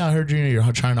like, oh yeah, I heard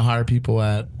you're trying to hire people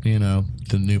at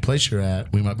the new place you're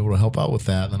at. We might be able to help out with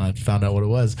that. And then I found out what it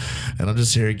was, and I'm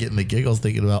just here getting the giggles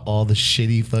thinking about all the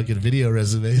shitty fucking video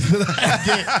resumes that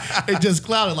I get. It just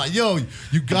clouded yo,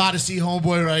 you gotta see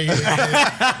homeboy right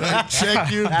here.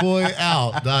 Check your boy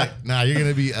out. Nah, you're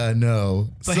gonna be no.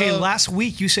 But hey, last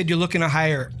week you said you're looking to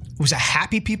hire, was it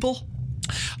happy people?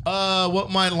 What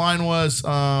my line was,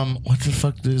 what the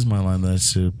fuck is my line that I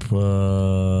said?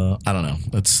 I don't know.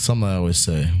 It's something I always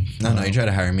say. No, you tried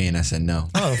to hire me and I said no.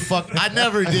 Oh, fuck. I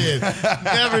never did.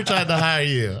 Never tried to hire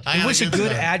you. It was a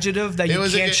good adjective that you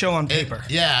can't show on paper.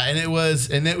 And it was,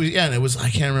 I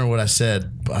can't remember what I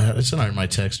said, but it's not in my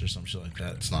text or some shit like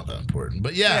that. It's not that important.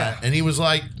 But yeah. And he was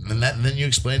like, and then you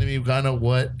explained to me kind of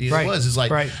what it was.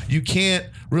 It's you can't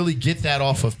really get that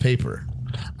off of paper.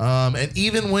 And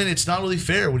even when it's not really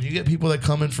fair, when you get people that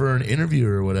come in for an interview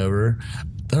or whatever,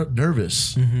 they're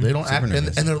nervous. Mm-hmm. They don't act, and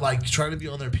nervous. they're trying to be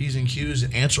on their P's and Q's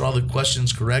and answer all the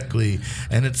questions correctly.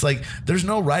 And it's there's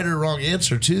no right or wrong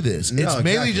answer to this. No, It's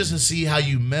mainly exactly. just to see how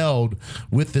you meld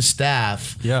with the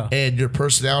staff and your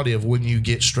personality of when you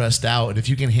get stressed out and if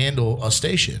you can handle a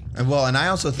station. Well, and I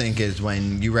also think is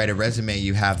when you write a resume,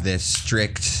 you have this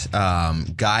strict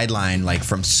guideline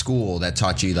from school that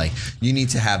taught you you need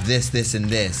to have this, and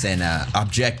this, and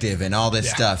objective and all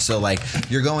this stuff. So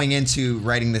you're going into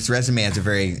writing this resume as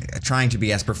trying to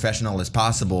be as professional as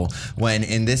possible. When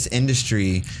in this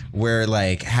industry, we're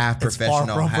half professional,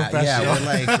 far from professional.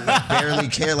 we're barely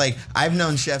care. I've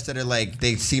known chefs that are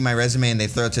they see my resume and they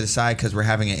throw it to the side because we're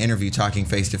having an interview talking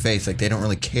face to face. They don't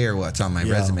really care what's on my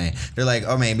resume. They're like,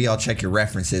 oh, maybe I'll check your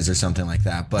references or something like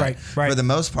that. But for the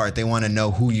most part, they want to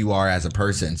know who you are as a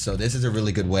person. So this is a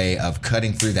really good way of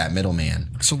cutting through that middleman.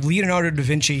 So Leonardo da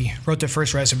Vinci wrote the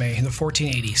first resume in the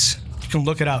 1480s. You can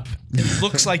look it up. It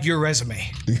looks like your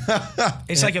resume.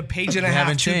 It's a page and a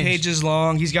half, 2 pages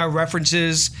long. He's got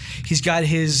references. He's got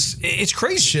it's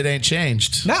crazy. Shit ain't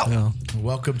changed. No.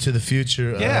 Welcome to the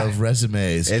future of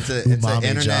resumes. It's an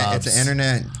Umami jobs.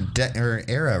 internet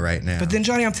era right now. But then,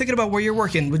 Johnny, I'm thinking about where you're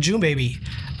working with June Baby.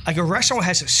 A restaurant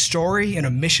has a story and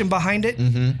a mission behind it.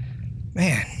 Mm-hmm.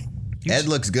 Man. Ed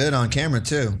looks good on camera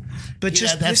too. But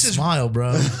this is smile,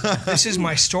 bro. This is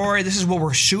my story. This is what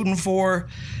we're shooting for.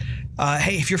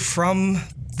 Hey, if you're from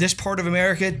this part of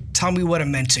America, tell me what it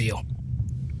meant to you.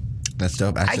 That's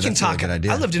dope. Actually, I can that's talk. a really good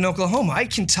idea. I lived in Oklahoma. I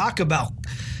can talk about.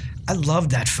 I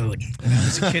loved that food when I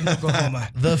was a kid in Oklahoma.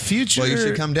 The future. Well, you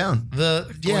should come down.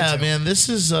 Man. This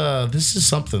is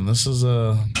something.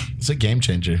 It's a game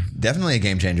changer. Definitely a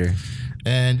game changer.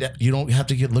 And you don't have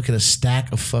to look at a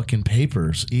stack of fucking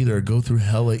papers either. Go through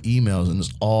hella emails and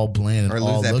it's all bland and Or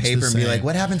all lose that looks paper the and be same. like,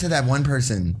 what happened to that one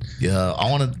person? Yeah,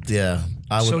 I want to. Yeah,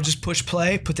 I would. So just push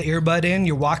play, put the earbud in.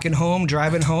 You're walking home,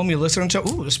 driving home. You're listening to,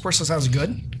 ooh, this person sounds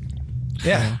good.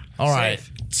 Yeah. All right.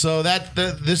 So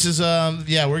this is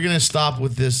we're gonna stop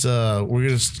with this. We're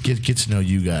gonna get to know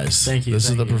you guys. Thank you, This is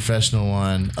thank the you. professional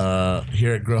one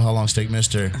here at Grill How Long Steak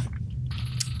Mister.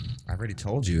 I already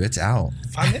told you, it's out.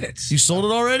 5 minutes. You sold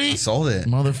it already? Sold it.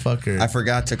 Motherfucker. I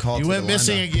forgot to call. You to went the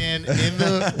missing lineup. again in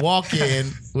the walk-in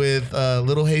with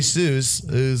little Jesus,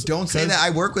 who's Don't say that. I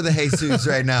work with a Jesus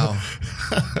right now.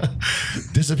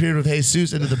 disappeared with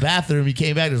Jesus into the bathroom. He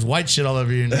came back. There's white shit all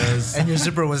over your nose. And your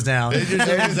zipper was down.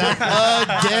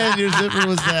 Again, your zipper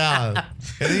was down.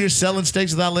 And then you're selling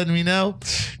steaks without letting me know.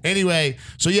 Anyway,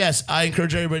 so yes, I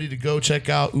encourage everybody to go check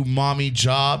out Umami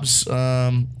Jobs.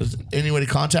 Is any way to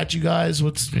contact you guys?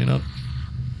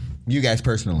 You guys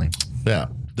personally. Yeah.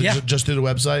 Yeah. Just through the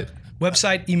website?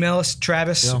 Website, email us,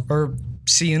 Travis or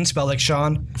Cian, spelled like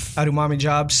Sean, at Umami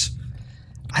Jobs.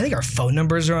 I think our phone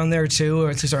numbers are on there too,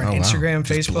 or it's our Instagram,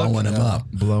 Just Facebook. blowing them up.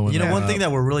 Blowing You know, them one up. thing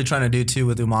that we're really trying to do too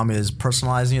with Umami is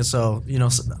personalizing it. So,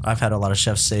 I've had a lot of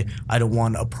chefs say, I don't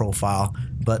want a profile,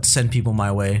 but send people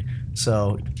my way.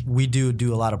 So we do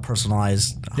a lot of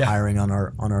personalized hiring on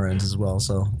our ends as well.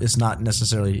 So it's not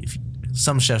necessarily,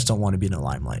 some chefs don't want to be in the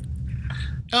limelight.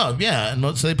 Oh, yeah.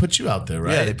 And so they put you out there,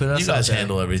 right? Yeah, they put us You guys out there.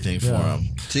 handle everything for them.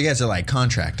 So you guys are like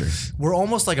contractors. We're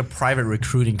almost like a private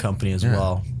recruiting company as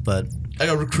well, but Like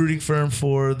a recruiting firm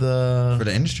for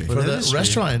the industry. For the industry.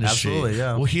 restaurant industry. Absolutely,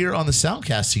 yeah. Well, here on the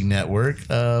Soundcasting Network,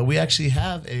 we actually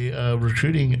have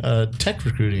a tech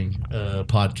recruiting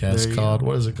podcast called,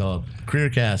 what is it called?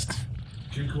 CareerCast.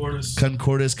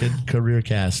 Concordis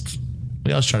CareerCast.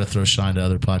 We always try to throw shine to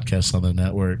other podcasts on the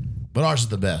network, but ours is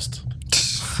the best.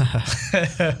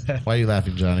 Why are you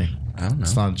laughing, Johnny? I don't know.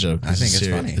 It's not a joke. I think it's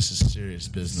serious. funny. This is serious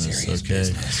business. Serious okay.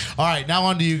 business. All right, now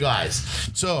on to you guys.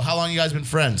 So, how long you guys been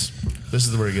friends? This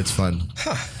is where it gets fun.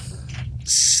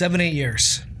 7, 8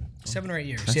 years. 7 or 8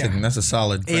 years. That's a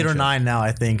solid 8 or friendship. 9 now,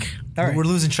 I think. All right. We're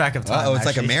losing track of time. Oh, it's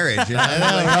like a actually. marriage. You know? I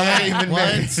know, right? Even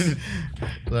married.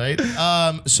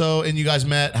 Right? So, and you guys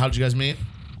met. How did you guys meet?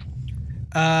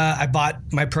 I bought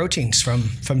my proteins from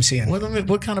Cian.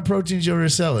 What kind of proteins you were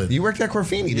selling? You worked at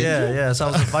Corfini, didn't you? Yeah. So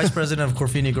I was the vice president of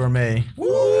Corfini Gourmet. Woo!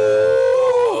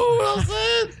 Well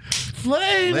said.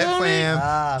 Flame, Lit homie.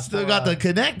 flam. Still got the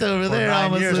connect over For there.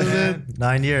 9 I'm years, assuming. man.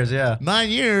 9 years, yeah. 9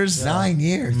 years. 9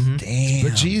 years. Damn.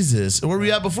 But Jesus, where were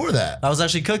you at before that? I was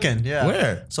actually cooking, yeah.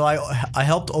 Where? So I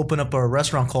helped open up a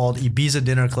restaurant called Ibiza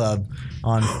Dinner Club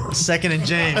on 2nd and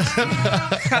James.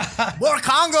 More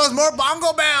congos, more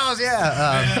bongo bells,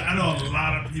 yeah. I know a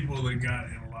lot of people that got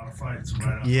in a lot of fights.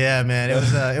 Right Yeah, man,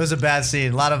 it was a bad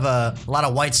scene. A lot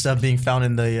of white stuff being found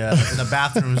in the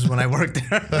bathrooms when I worked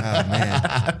there. Oh,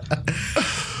 man.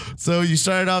 So you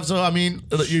started off. So I mean,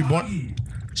 you're born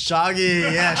Shaggy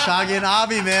and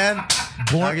Avi, man.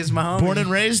 Shaggy's my homie. born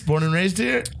and raised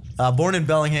here. Born in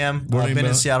Bellingham. Born I've in been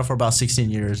in Bell- Seattle for about 16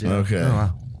 years. Yeah. Okay. Oh,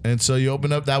 wow. And so you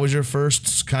opened up. That was your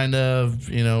first kind of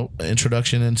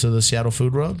introduction into the Seattle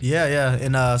food world. Yeah.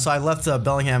 And so I left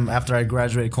Bellingham after I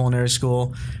graduated culinary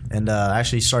school, and I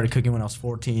actually started cooking when I was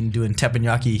 14, doing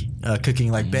teppanyaki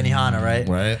cooking like Benihana, right?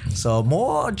 Right. So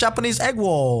more Japanese egg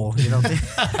roll, you know.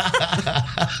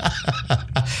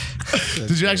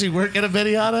 Did you actually work at a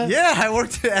Benihana? Yeah, I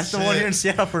worked at the one here in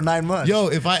Seattle for 9 months. Yo,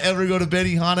 if I ever go to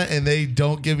Benihana and they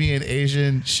don't give me an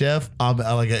Asian chef, I'm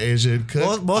like an Asian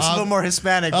cook. most of them are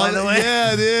Hispanic, by the way.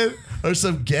 Yeah, dude. Or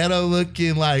some ghetto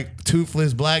looking like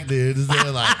toothless black dudes.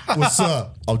 They're like, "What's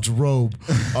up? I'm Jerome.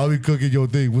 I'll be cooking your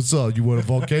thing. What's up? You want a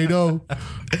volcano?"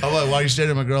 I'm like, "Why are you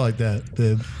staring at my girl like that?"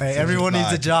 Then Hey, everyone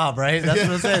needs a job, right? That's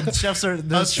what I'm saying.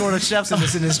 There's short of chefs in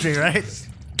this industry, right?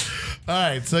 all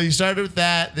right, so you started with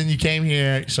that, then you came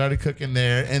here, you started cooking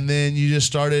there, and then you just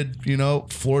started,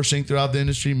 flourishing throughout the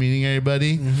industry, meeting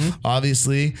everybody.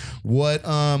 Obviously, what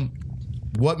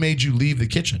made you leave the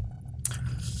kitchen?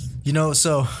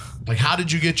 So Like, how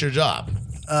did you get your job?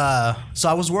 So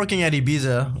I was working at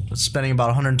Ibiza, spending about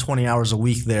 120 hours a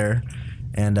week there,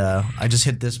 and I just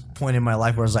hit this point in my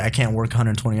life where I was like, I can't work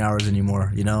 120 hours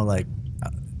anymore. Like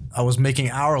I was making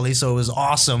hourly, so it was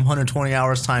awesome. 120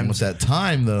 hours times. What's that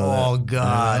time though? Oh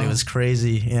God, it was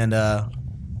crazy. And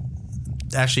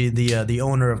actually, the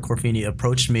owner of Corfini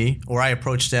approached me, or I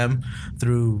approached them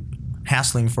through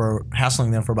hassling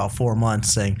them for about 4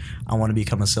 months, saying, I want to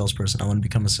become a salesperson. I want to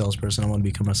become a salesperson. I want to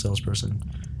become a salesperson.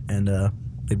 And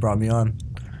they brought me on.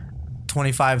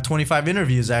 25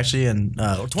 interviews actually, and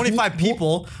 25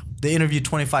 people. They interviewed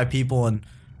 25 people, and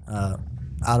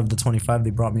out of the 25 they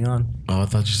brought me on. Oh, I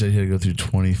thought you said you had to go through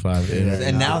 25 interviews.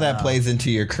 And now that plays into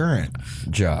your current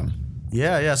job.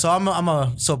 Yeah. So I'm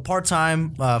a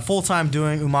part-time, full-time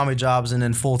doing umami jobs, and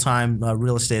then full-time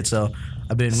real estate. So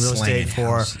I've been in real Slanging estate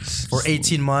houses. for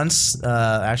 18 months.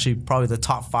 Actually, probably the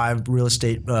top 5 real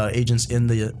estate agents in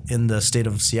the state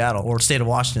of Seattle or state of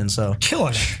Washington. So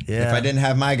Killing it. yeah. If I didn't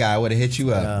have my guy, I would have hit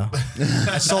you up.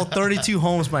 I sold 32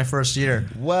 homes my first year.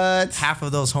 What? Half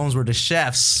of those homes were to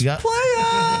chefs. You got-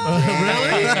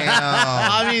 Really?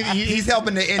 I mean, He's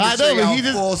helping the I industry know, but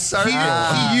go full circle.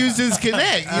 he used his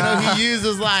connect. You know, he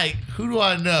uses like, who do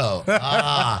I know?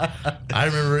 I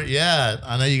remember. Yeah,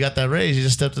 I know you got that raise. You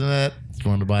just stepped in that. You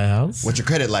wanted to buy a house? What's your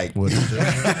credit like? What did you do?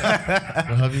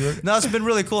 Have you worked? No, it's been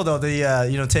really cool though.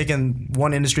 The taking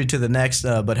one industry to the next,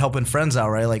 but helping friends out,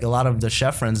 right? Like a lot of the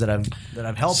chef friends that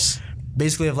I've helped,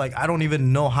 basically of like I don't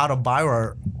even know how to buy,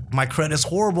 or my credit's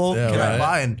horrible. Yeah, Can I right.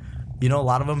 buy? And a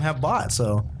lot of them have bought.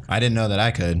 So I didn't know that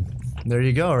I could. there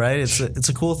you go, right? It's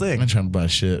a cool thing. I'm trying to buy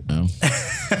shit, man.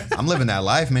 I'm living that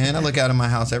life, man. I look out of my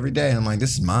house every day and I'm like,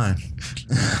 this is mine.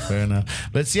 Fair enough.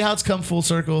 But see how it's come full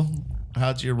circle?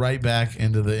 How you're right back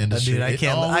into the industry. Dude, I It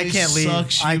can't always leave.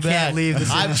 sucks you I can't back. leave this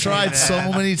I've industry, tried man.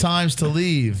 so many times to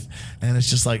leave, and it's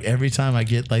just like every time I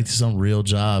get like to some real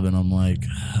job, and I'm like,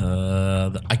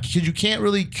 you can't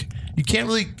really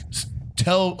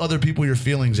tell other people your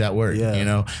feelings at work, Yeah. you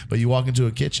know. But you walk into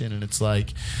a kitchen, and it's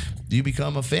like you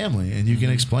become a family, and you can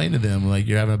explain to them like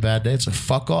you're having a bad day. It's like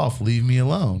fuck off, leave me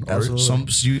alone. Absolutely. Or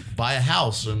you buy a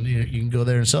house, and you can go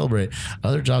there and celebrate.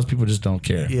 Other jobs, people just don't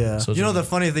care. Yeah. So it's The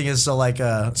funny thing is,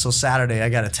 so Saturday I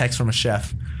got a text from a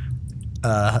chef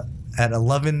at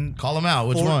 11. call them out.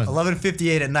 Which one?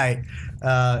 11:58 at night.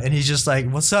 And he's just like,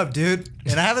 "What's up, dude?"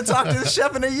 And I haven't talked to the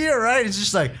chef in a year, right? It's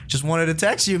just like, "Just wanted to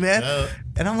text you, man." Yeah.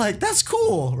 And I'm like, "That's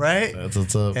cool, right?" That's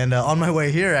what's up. And on my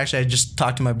way here, actually, I just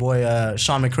talked to my boy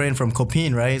Sean McCrane from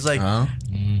Copine, right? He's like,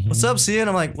 "What's up, Cian?"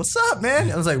 I'm like, "What's up,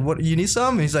 man?" I was like, "What? You need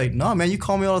something?" He's like, "No, man, you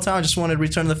call me all the time. I just wanted to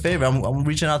return the favor. I'm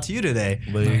reaching out to you today."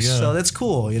 There you go. So that's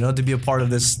cool, to be a part of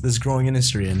this growing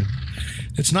industry. And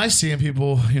It's nice seeing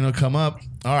people, come up.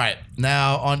 All right,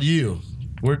 now on to you.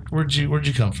 Where'd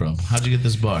you come from? How'd you get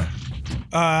this bar?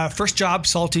 First job,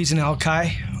 Salties in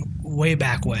Alki, way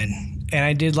back when. And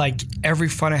I did like every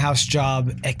front of house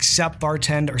job except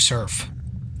bartend or serve.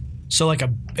 So like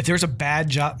if there's a bad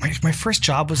job, my first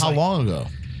job was How long ago?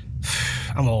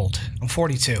 I'm old. I'm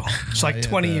 42. It's like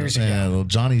 20 years ago. Yeah, well,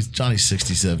 Johnny's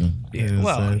 67. Yeah,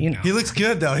 well, he looks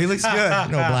good though. He looks good.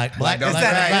 No, black.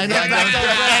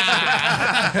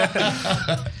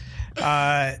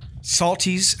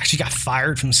 Salties. Actually got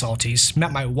fired from Salties.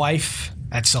 Met my wife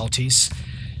at Salties.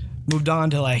 Moved on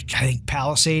to I think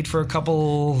Palisade for a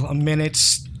couple of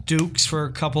minutes. Duke's for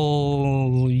a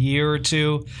couple year or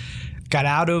two. Got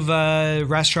out of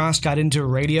restaurants. Got into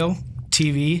radio,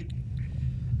 TV.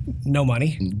 No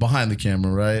money. Behind the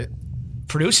camera, right?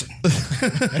 Producing. Look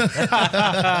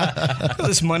at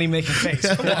this money-making face.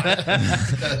 Come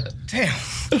on.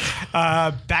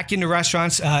 Damn. Back into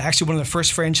restaurants. Actually, one of the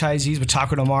first franchisees with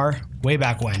Taco Del Mar, way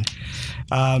back when.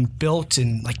 Built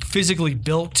and physically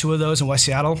built 2 of those in West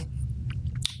Seattle.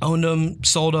 Owned them,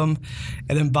 sold them,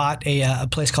 and then bought a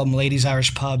place called Milady's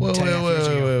Irish Pub. Wait, 10.5 years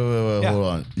ago. Yeah. hold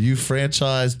on. You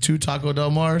franchised 2 Taco Del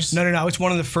Mars? No. It's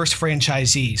one of the first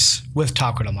franchisees with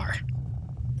Taco Del Mar.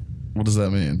 What does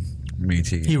that mean? Me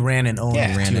too. He ran and owned.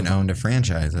 Yeah. Ran and owned a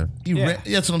franchise. That's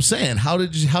what I'm saying. How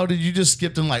did you just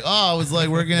skip them I was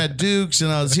working at Duke's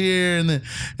and I was here and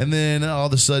then all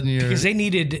of a sudden you're Because they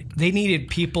needed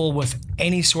people with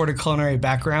any sort of culinary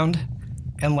background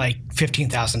and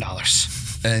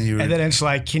 $15,000. and And then it's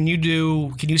can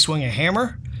you swing a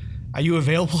hammer? Are you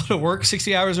available to work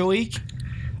 60 hours a week?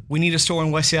 We need a store in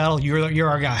West Seattle. You're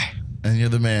our guy. and you're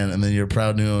the man, and then you're a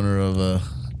proud new owner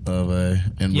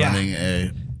running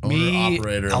a Me,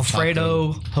 operator of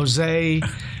Alfredo, Taco. Jose,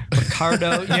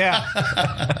 Ricardo. Yeah.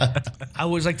 I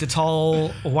was the tall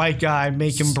white guy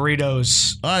making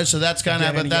burritos. All right, so that's kind of,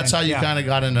 Again but and that's again, how you yeah. kind of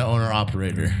got into owner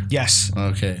operator. Yes.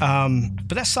 Okay.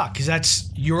 But that sucked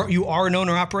because you are an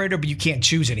owner operator, but you can't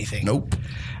choose anything. Nope.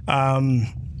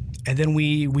 And then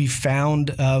we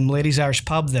found Milady's Irish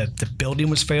Pub. The building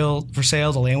was for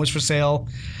sale. The land was for sale.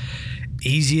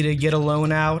 Easy to get a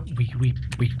loan out. We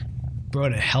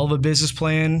wrote a hell of a business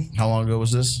plan How long ago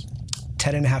was this?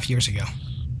 10.5 years ago.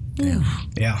 Damn.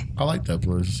 Yeah. I like that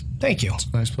place. Thank you.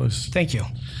 Nice place. Thank you.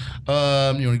 You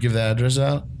want to give the address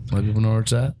out? Let people know where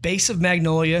it's at. Base of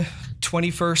Magnolia,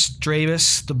 21st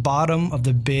Dravis, the bottom of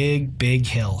the big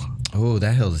hill. Oh,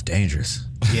 that hill is dangerous.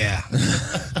 Yeah.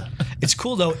 It's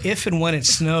cool though. If and when it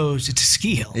snows, it's a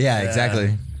ski hill. Yeah,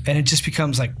 exactly. and it just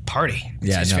becomes like party.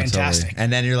 It's no, fantastic. Totally.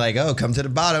 And then you're like, oh, come to the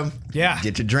bottom. Yeah.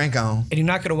 Get your drink on. And you're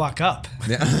not going to walk up.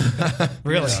 Yeah.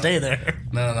 Really. Stay there.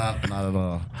 No, not at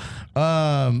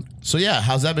all. So yeah,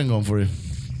 how's that been going for you?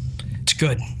 It's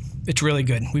good. It's really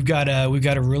good. We've got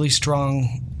a really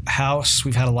strong house.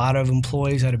 We've had a lot of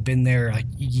employees that have been there like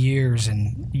years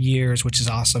and years, which is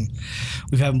awesome.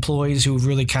 We've had employees who have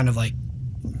really kind of like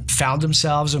found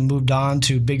themselves and moved on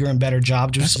to bigger and better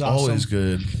jobs, which That's is awesome. always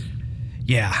good.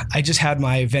 Yeah, I just had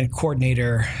my event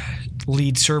coordinator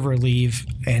lead server leave,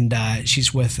 and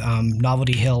she's with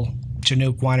Novelty Hill,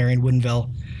 Chinook Winery in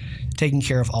Woodinville, taking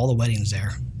care of all the weddings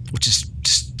there, which is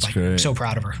just like great. so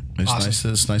proud of her. It's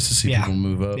Awesome. nice to see Yeah. people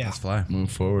move up. Yeah. Let's fly.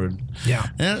 Move forward. Yeah.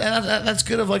 And that's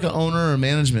good of like an owner or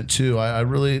management too. I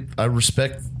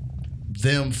respect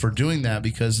them for doing that,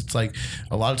 because it's like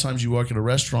a lot of times you work at a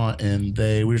restaurant and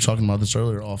we were talking about this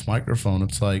earlier off microphone,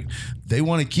 it's like they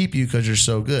want to keep you because you're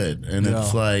so good, and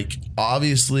it's like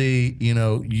obviously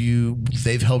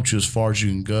they've helped you as far as you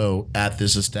can go at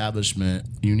this establishment.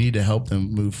 You need to help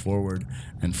them move forward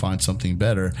and find something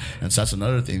better. And so that's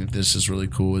another thing that this is really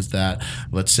cool, is that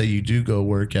let's say you do go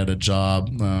work at a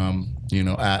job,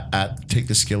 at take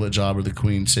the Skillet job or the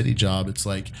Queen City job. It's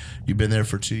like you've been there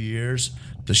for 2 years.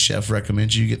 The chef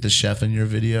recommends you get the chef in your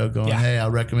video going, hey, I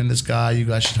recommend this guy. You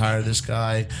guys should hire this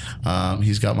guy.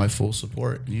 He's got my full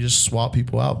support. And you just swap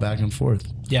people out back and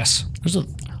forth. Yes. There's a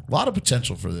lot of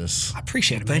potential for this. I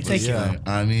appreciate it, man. Thank you. Yeah.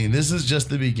 I mean, this is just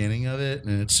the beginning of it,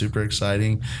 and it's super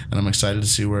exciting, and I'm excited to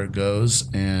see where it goes.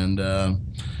 And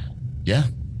yeah,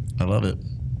 I love it.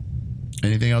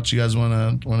 Anything else you guys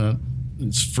want to?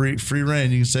 It's free reign.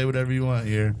 You can say whatever you want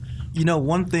here.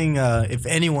 One thing, if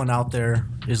anyone out there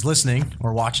is listening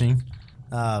or watching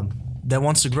that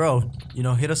wants to grow,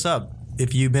 hit us up.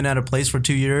 If you've been at a place for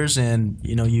 2 years and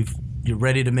you're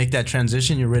ready to make that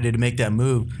transition, you're ready to make that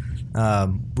move.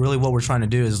 Really, what we're trying to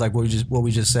do is like what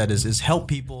we just said is help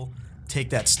people take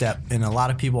that step. And a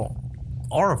lot of people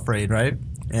are afraid, right?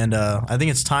 And I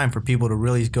think it's time for people to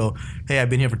really go, hey, I've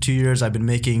been here for 2 years. I've been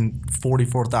making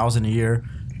 $44,000 a year.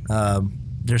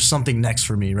 There's something next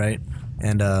for me, right?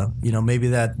 And maybe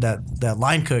that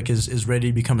line cook is ready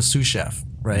to become a sous chef,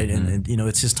 right? Mm-hmm. And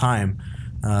it's his time.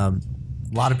 A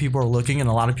lot of people are looking, and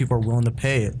a lot of people are willing to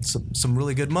pay some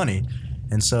really good money.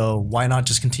 And so why not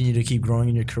just continue to keep growing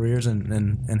in your careers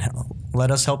and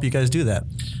let us help you guys do that?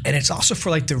 And it's also for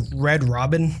like the Red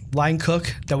Robin line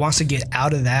cook that wants to get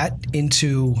out of that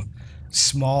into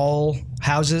small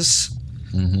houses.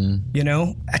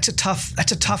 Mm-hmm. That's a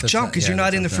tough jump because you're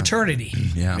not in the fraternity.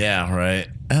 Yeah, right.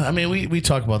 I mean, we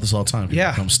talk about this all the time.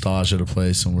 People come stage at a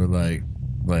place and we're like,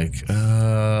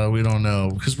 we don't know,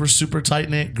 because we're a super tight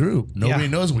knit group. Nobody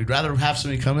knows. We'd rather have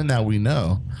somebody come in that we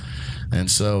know. And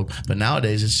so, but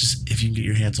nowadays it's just if you can get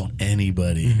your hands on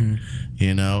anybody,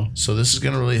 So this is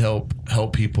going to really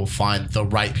help people find the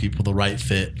right people, the right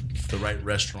fit, the right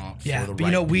restaurant. Yeah, for the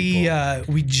but right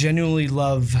we genuinely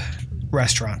love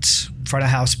restaurants, front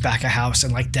of house, back of house,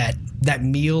 and like that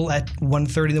meal at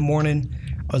 1:30 in the morning,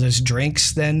 or those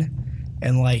drinks then,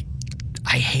 and like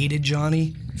I hated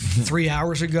Johnny 3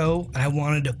 hours ago and I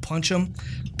wanted to punch him,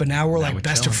 but now we're like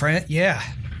best of friends. Yeah.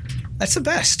 That's the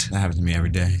best. That happens to me every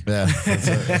day. Yeah,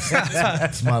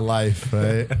 that's my life,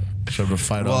 right? Trying to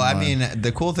fight. Well, online. I mean,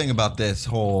 the cool thing about this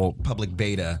whole public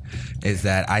beta is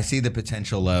that I see the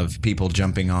potential of people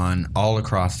jumping on all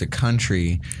across the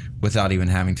country without even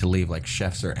having to leave like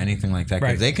chefs or anything like that,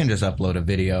 because they can just upload a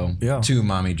video to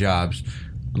Mommy Jobs,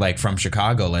 like from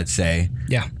Chicago, let's say.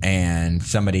 Yeah. And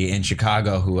somebody in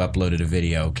Chicago who uploaded a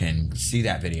video can see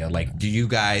that video. Like,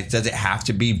 does it have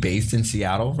to be based in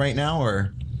Seattle right now,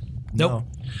 or? Nope. No.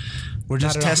 We're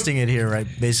just testing it here, right?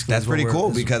 Basically, that's pretty cool,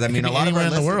 because I mean, a lot of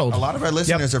our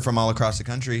listeners are from all across the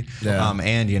country,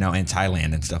 and in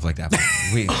Thailand and stuff like that. But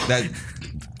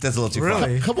that's a little too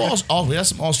far. We have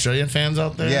some Australian fans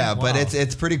out there. Yeah, but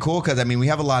it's pretty cool because I mean, we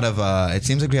have a lot of. It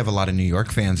seems like we have a lot of New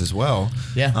York fans as well.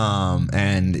 Yeah.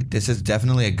 And this is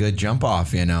definitely a good jump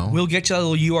off. We'll get you a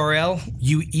little URL.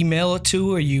 You email it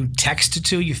to, or you text it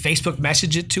to, you Facebook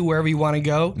message it to, wherever you want to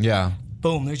go. Yeah.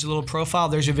 Boom, there's your little profile,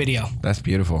 there's your video. That's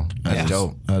beautiful. That's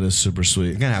dope. That is super sweet.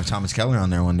 You're going to have Thomas Keller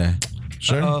on there one day.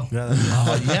 Sure.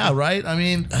 Yeah, right? I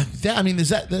mean, is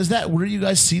that where you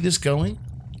guys see this going?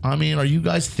 I mean, are you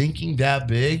guys thinking that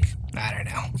big? I don't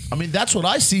know. I mean, that's what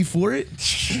I see for it.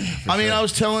 I mean, I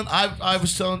was telling,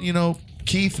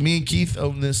 Keith, me and Keith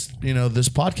own this, this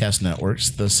podcast network,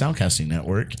 the Soundcasting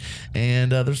Network,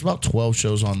 and there's about 12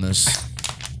 shows on this.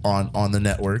 On the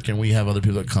network, and we have other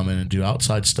people that come in and do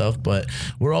outside stuff, but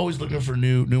we're always looking for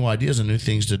new ideas and new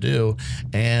things to do.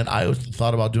 And I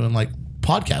thought about doing like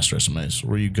podcast resumes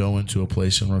where you go into a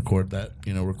place and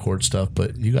record stuff.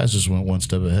 But you guys just went one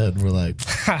step ahead. We're like,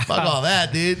 fuck all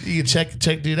that, dude. You can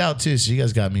check dude out too. So you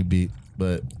guys got me beat,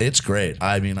 but it's great.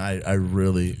 I mean, I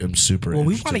really am super. Well,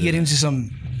 we want to get into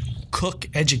some cook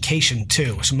education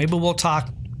too, so maybe we'll talk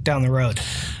down the road.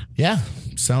 Yeah,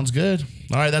 sounds good.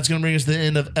 All right, that's going to bring us to the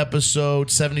end of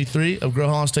episode 73 of Grill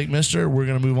Hall and Steak Mister. We're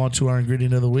going to move on to our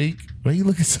ingredient of the week. Why are you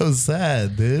looking so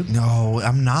sad, dude? No,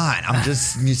 I'm not. I'm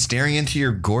just staring into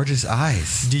your gorgeous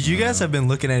eyes. Dude, you guys have been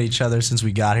looking at each other since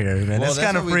we got here, man. That's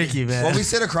kind of freaky, man. Well, we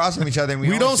sit across from each other and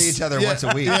we don't see each other once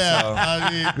a week. Yeah, so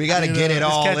I mean, we got to get it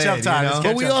all catch in. up time. You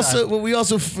know? But we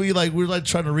also feel like we're like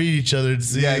trying to read each other and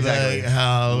see exactly. like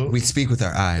how we speak with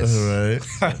our eyes.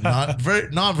 All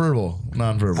right, non-verbal.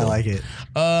 I like it.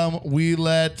 We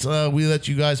let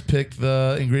you guys pick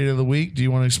the ingredient of the week. Do you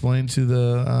want to explain to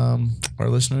the our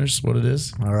listeners what it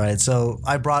is? All right, so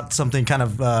I brought something kind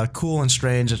of cool and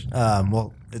strange.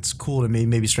 Well, it's cool to me,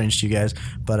 maybe strange to you guys,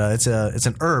 but it's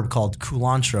an herb called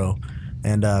culantro,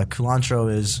 and culantro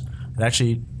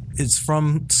it's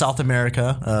from South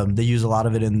America. They use a lot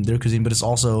of it in their cuisine, but it's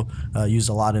also used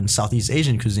a lot in Southeast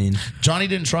Asian cuisine. Johnny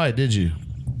didn't try it, did you?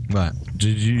 What?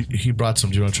 Did you? He brought some.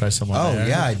 Do you want to try some? Oh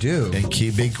yeah, I do. And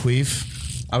big queef.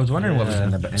 I was wondering what was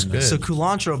in the. So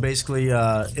culantro basically,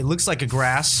 it looks like a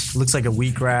grass. It looks like a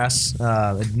wheatgrass.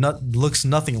 It looks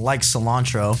nothing like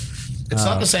cilantro. It's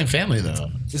not the same family though.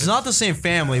 It's not the same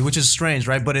family, which is strange,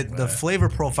 right? But the flavor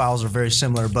profiles are very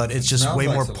similar, but it's just way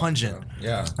more pungent.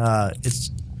 Yeah.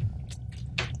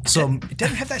 So it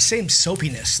doesn't have that same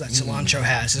soapiness that cilantro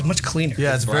has. It's much cleaner.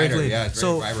 Yeah, it's very brighter, clean. yeah, it's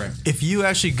very vibrant. If you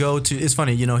actually go to, it's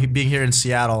funny, being here in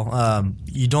Seattle,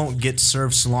 you don't get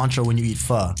served cilantro when you eat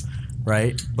pho,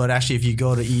 right? But actually, if you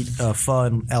go to eat pho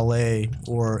in LA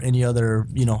or any other,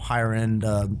 higher end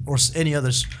or any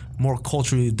other more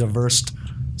culturally diverse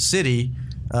city,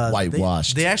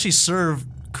 whitewashed, they actually serve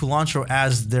culantro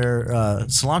as their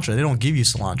cilantro. They don't give you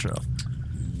cilantro.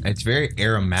 It's very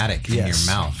aromatic in your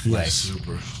mouth. Yes. Like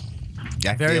super.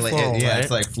 I Very feel floral, yeah, right?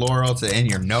 it's like floral to in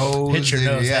your nose. Hit your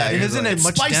nose. Yeah, And isn't like, it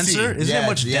much spicy. denser? Isn't it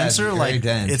much denser? It's Like very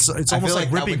dense. it's I almost feel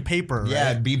like that ripping would- paper. Yeah,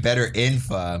 right? it'd be better in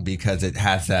pho because it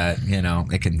has that,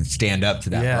 it can stand up to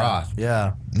that broth.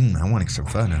 Yeah. I want some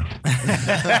pho now.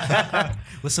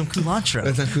 With some culantro.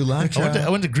 With a culantro. I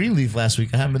went to Greenleaf last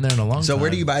week. I haven't been there in a long time. So where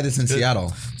do you buy this in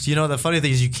Seattle? So, the funny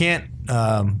thing is you can't,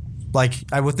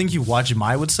 I would think you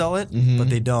Wajimai would sell it, but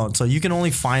they don't. So you can only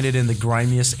find it in the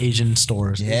grimiest Asian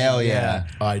stores. Hell yeah.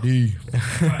 ID.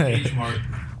 H Mart.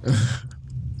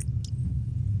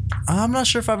 I'm not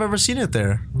sure if I've ever seen it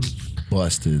there.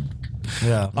 Busted.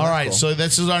 Yeah. All right, so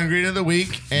this is our ingredient of the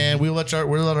week, and we'll let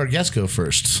our guests go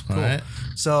first. All right.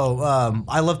 So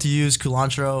I love to use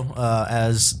culantro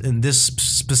as in this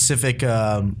specific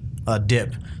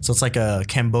dip. So it's like a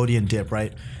Cambodian dip,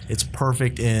 right? It's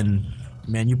perfect in.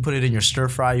 Man, you put it in your stir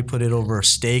fry, you put it over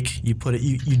steak, you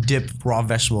dip raw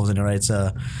vegetables in it, right?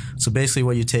 So basically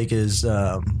what you take is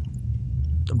about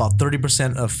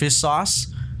 30% of fish sauce,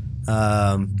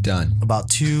 Done. about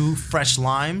 2 fresh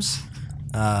limes,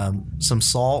 some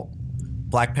salt,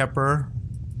 black pepper,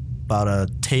 about a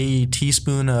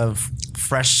teaspoon of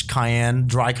fresh cayenne,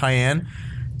 dry cayenne,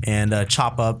 and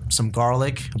chop up some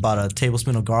garlic, about a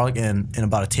tablespoon of garlic, and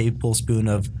about a tablespoon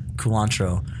of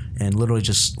culantro. And literally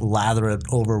just lather it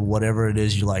over whatever it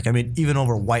is you like. I mean, even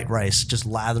over white rice, just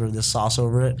lather this sauce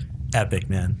over it. Epic,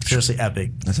 man. Seriously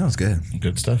epic. That sounds good.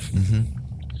 Good stuff. Mm-hmm.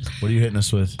 What are you hitting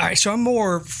us with? All right, so I'm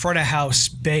more front of house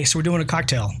based. So we're doing a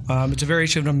cocktail. It's a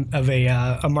variation of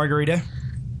a margarita.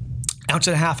 1.5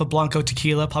 ounces of Blanco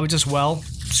tequila, probably just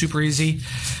super easy.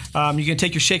 You're gonna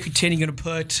take your shaker tin. You're gonna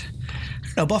put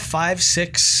about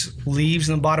 5-6 leaves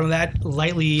in the bottom of that.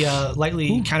 Lightly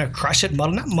kind of crush it,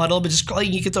 not muddle, but just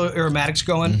you get the aromatics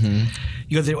going. Mm-hmm.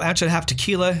 You go the 1.5 ounces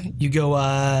tequila. You go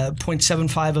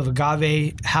 0.75 of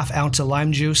agave, 1/2 ounce of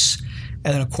lime juice,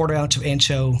 and then 1/4 ounce of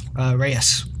Ancho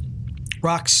Reyes.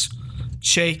 Rocks,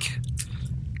 shake,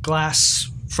 glass,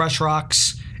 fresh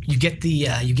rocks. You get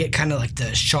kind of like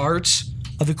the shards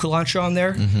of the culantro on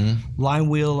there. Mm-hmm. Lime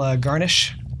wheel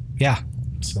garnish. Yeah.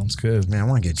 Sounds good. Man, I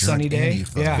want to get drunk. Sunny day.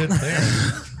 Yeah. Good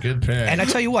pair. Good pair. And I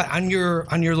tell you what, on your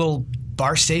little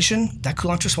bar station, that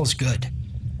culantro smells good.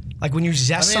 Like when you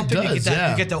zest something, you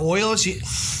get the oils.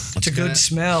 It's a good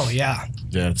smell. Yeah.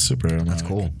 Yeah, it's super aromatic. That's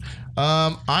cool.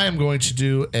 I am going to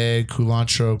do a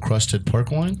culantro crusted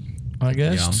pork loin, I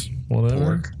guess. Yum. Whatever.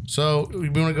 Pork. So we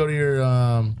want to go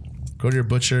to your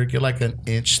butcher, get like an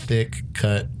inch thick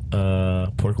cut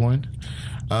pork loin.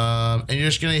 And you're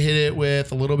just gonna hit it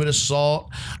with a little bit of salt.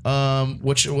 I'll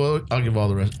give all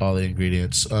the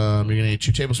ingredients. You're gonna need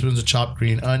 2 tablespoons of chopped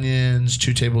green onions,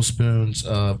 2 tablespoons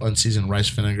of unseasoned rice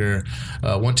vinegar,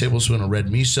 1 tablespoon of red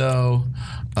miso,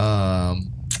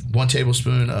 1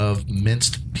 tablespoon of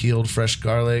minced peeled fresh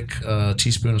garlic, a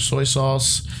teaspoon of soy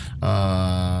sauce,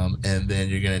 and then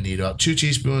you're gonna need about 2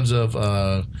 teaspoons of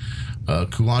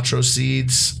culantro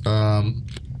seeds.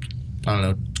 I don't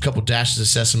know, a couple dashes of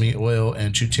sesame oil,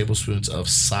 and 2 tablespoons of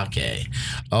sake.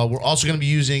 We're also going to be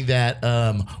using that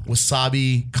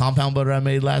wasabi compound butter I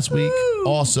made last week.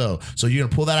 Also, so you're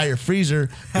going to pull that out of your freezer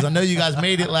because I know you guys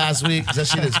made it last week because that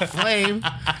shit is flame,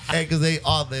 and because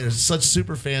they're such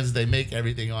super fans, they make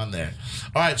everything on there.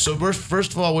 All right, so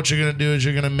first of all, what you're going to do is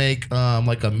you're going to make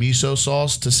like a miso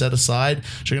sauce to set aside.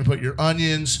 So you're going to put your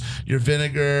onions, your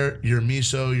vinegar, your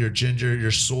miso, your ginger, your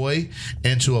soy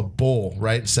into a bowl,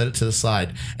 right, and set it to the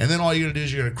side. And then all you're going to do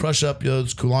is you're going to crush up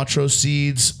those culantro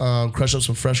seeds, crush up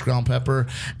some fresh ground pepper,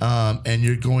 and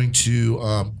you're going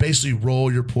to basically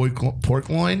roll your pork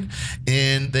loin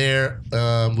in there,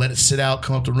 let it sit out,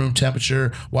 come up to room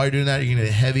temperature. While you're doing that, you're going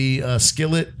to get a heavy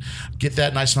skillet, get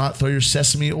that nice and hot, throw your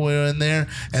sesame oil in there,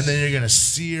 and then you're going to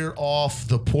sear off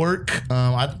the pork.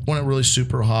 I want it really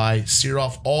super high. Sear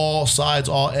off all sides,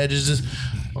 all edges.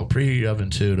 Preheat your oven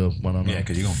too to when I'm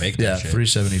because you're gonna bake that shit.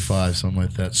 375, something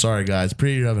like that. Sorry guys,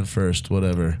 preheat your oven first,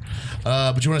 whatever.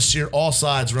 But you want to sear all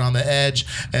sides around the edge,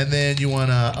 and then you want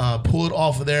to pull it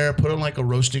off of there, put it on like a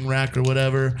roasting rack or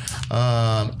whatever,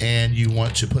 and you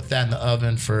want to put that in the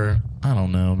oven for, I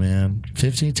don't know, man,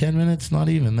 10 minutes, not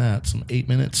even that, some 8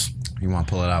 minutes. You want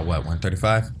to pull it out, what,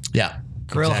 135? Yeah.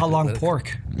 Grill Exactly. how long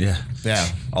pork? Yeah.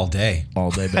 All day,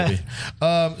 baby.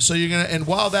 So you're gonna, and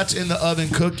while that's in the oven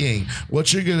cooking,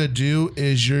 what you're gonna do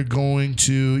is you're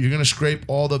gonna scrape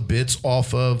all the bits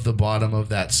off of the bottom of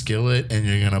that skillet, and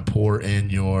you're gonna pour in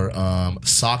your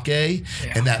sake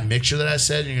and that mixture that I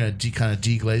said. You're gonna kind of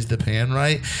deglaze the pan,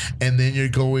 right, and then you're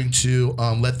going to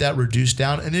let that reduce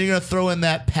down, and then you're gonna throw in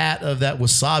that pat of that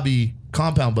wasabi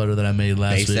compound butter that I made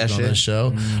last week on this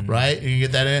show, right? You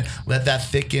get that in, let that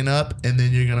thicken up, and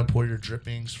then you're gonna pour your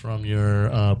drippings from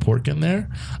your pork in there,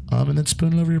 and then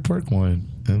spoon it over your pork loin,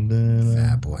 and then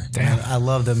fat boy. Damn, I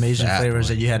love the amazing flavors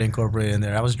that you had incorporated in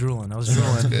there. I was drooling.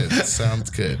 Sounds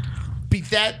good. Beat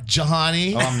that,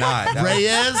 Jahani. Oh, I'm not.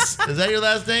 Reyes, is that your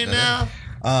last name now?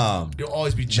 You'll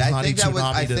always be Jahani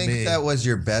Tsunami to me. I think that was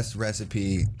your best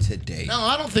recipe to date. No,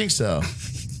 I don't think so.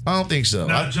 No,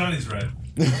 Johnny's right.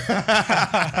 Well,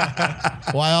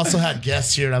 I also had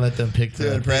guests here and I let them pick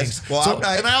the things. Well,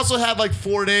 and I also had like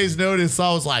 4 days notice, so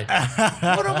I was like,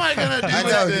 what am I gonna do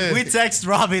with this? We text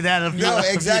Robbie that a few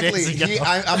exactly. days ago.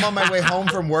 I'm on my way home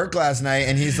from work last night,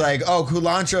 and he's like, "Oh,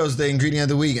 culantro is the ingredient of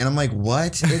the week," and I'm like,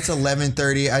 "What? It's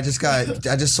 11:30. I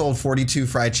just sold 42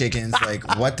 fried chickens. Like,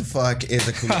 what the fuck is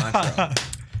a culantro?"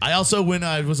 I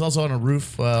was also on a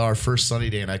roof our first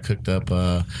sunny day, and I cooked up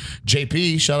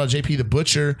JP. Shout out JP the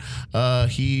butcher.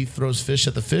 He throws fish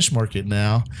at the fish market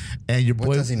now, and your boy,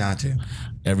 what does he not do?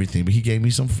 Everything. But he gave me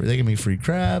they gave me free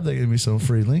crab. They gave me some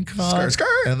free lingcod.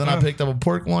 Skirt. And then I picked up a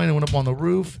pork loin and went up on the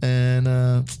roof and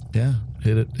hit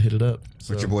it up.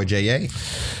 So, What's your boy J.A.?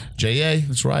 J.A.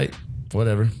 That's right.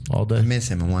 Whatever. All day. I miss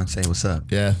him and want to say what's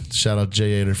up. Yeah. Shout out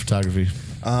J.A. to photography.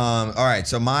 All right,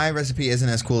 so my recipe isn't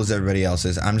as cool as everybody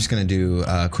else's. I'm just gonna do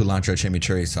culantro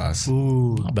chimichurri sauce.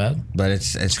 Ooh, not bad. But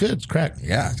it's good. It's crack.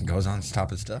 Yeah, it goes on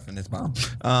top of stuff and it's bomb.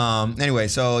 Anyway,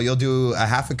 so you'll do a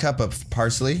half a cup of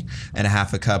parsley and a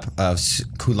half a cup of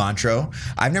culantro.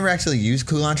 I've never actually used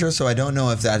culantro, so I don't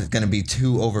know if that's gonna be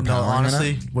too overpowering. No,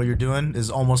 honestly, what you're doing is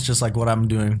almost just like what I'm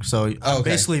doing. So I'm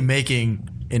basically making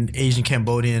an Asian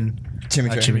Cambodian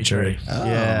chimichurri. Oh.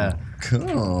 Yeah.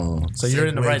 Cool. So you're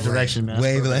in the right direction, man.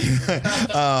 Wavelength.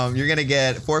 You're going to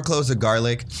get 4 cloves of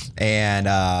garlic. And,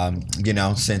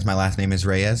 since my last name is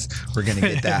Reyes, we're going to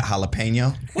get that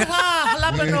jalapeno.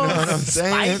 Jalapeno. You know what I'm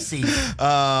saying? Spicy.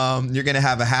 You're going to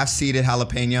have a half-seeded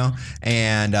jalapeno.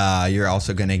 And you're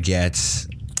also going to get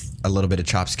a little bit of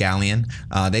chopped scallion.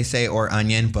 They say or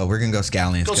onion, but we're gonna go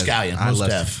scallions. Go scallion. I love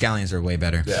scallions are way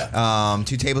better. Yeah.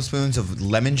 2 tablespoons of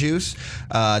lemon juice,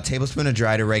 a tablespoon of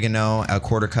dried oregano, a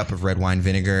 1/4 cup of red wine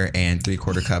vinegar, and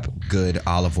 3/4 cup good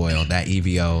olive oil. That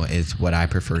EVO is what I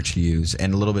prefer to use,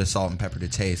 and a little bit of salt and pepper to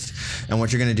taste. And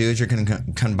what you're gonna do is you're gonna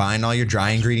combine all your dry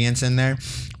ingredients in there,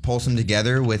 pulse them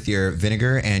together with your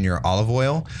vinegar and your olive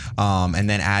oil, and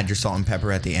then add your salt and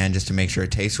pepper at the end just to make sure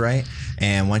it tastes right.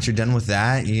 And once you're done with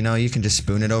that, you can just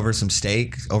spoon it over some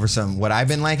steak, over some. What I've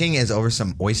been liking is over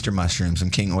some oyster mushrooms, some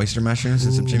king oyster mushrooms,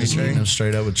 and some chimichurri. Them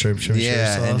straight up with chimichurri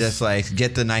Yeah, sauce. and just like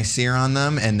get the nice sear on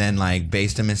them, and then like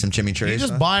baste them in some chimichurri. You just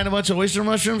sauce. buying a bunch of oyster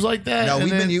mushrooms like that? No,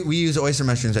 and we use oyster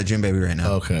mushrooms at June Baby right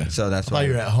now. Okay, so that's I thought why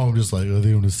you're at home just like, I think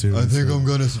I'm gonna steal. I'm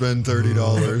gonna spend $30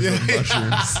 on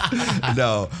mushrooms.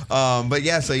 No, but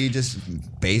yeah, so you just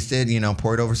baste it,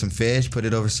 pour it over some fish, put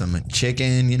it over some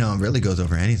chicken. It really goes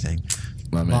over anything.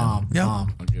 My man. I'll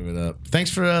give it up.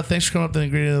 Thanks for coming up with the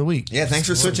ingredient of the week. Yeah, thanks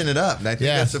for switching it up. I think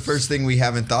that's the first thing we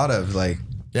haven't thought of. Like,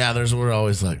 yeah, we're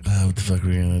always like, what the fuck are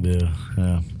we gonna do?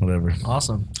 Yeah, whatever.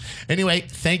 Awesome. Anyway,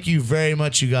 thank you very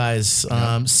much, you guys.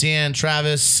 Cian,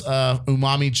 Travis,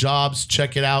 Umami Jobs.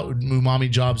 Check it out,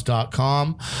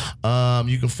 umamijobs.com.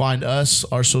 You can find us.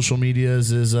 Our social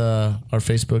medias is our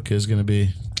Facebook is gonna be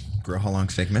Girl How Long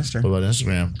Steak Mister. What about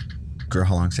Instagram? Girl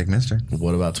How Long Steak Mister.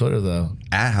 What about Twitter though?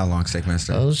 At How Long Steak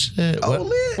Mister. Oh shit!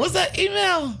 Lit. What's that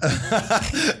email?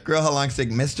 Girl How Long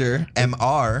Steak Mister.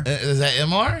 MR. Is that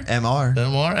MR? MR.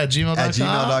 MR at gmail.com. At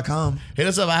gmail.com. Hit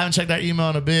us up. I haven't checked our email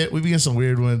in a bit. We've been getting some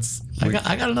weird ones.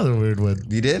 I got another weird one.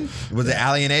 You did? Was it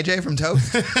Allie and AJ from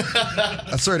Toast?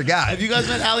 I swear to God. Have you guys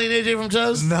met Allie and AJ from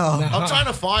Toast? No. I'm trying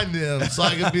to find them so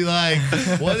I can be like,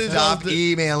 what is Stop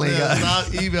emailing us.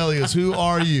 Stop emailing us. Who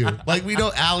are you? Like, we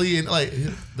know Allie and,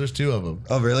 there's two of them.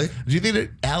 Oh, really? Do you think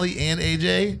that Allie and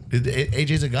AJ,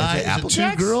 AJ's a guy? Is it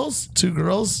Applejacks? Two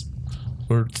girls?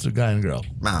 Or it's a guy and a girl?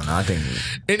 I don't know. I think.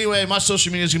 Anyway, my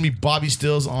social media is going to be Bobby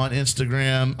Stills on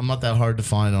Instagram. I'm not that hard to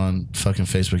find on fucking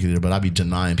Facebook either, but I be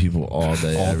denying people all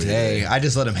day. Every day. I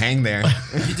just let him hang there.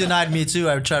 You denied me too.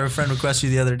 I tried to friend request you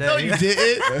the other day. No, you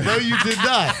didn't. No, you did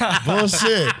not.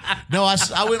 Bullshit. No, I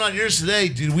went on yours today,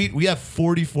 dude. We have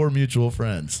 44 mutual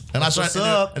friends, and What's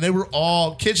up? And they were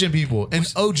all kitchen people and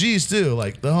OGs too,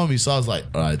 like the homies. So I was like,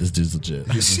 all right, this dude's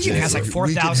legit. Cian has like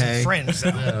 4,000 friends.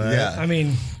 Yeah. I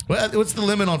mean, what's the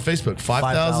limit on Facebook?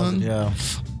 5,000? Yeah.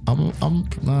 I'm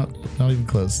not even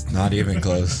close. Not even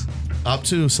close. I'm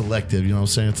too selective. You know what I'm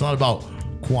saying? It's not about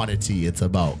quantity. It's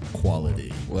about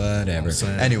quality. Whatever.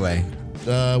 Anyway.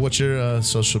 What's your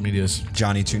social medias?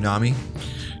 Johnny Toonami.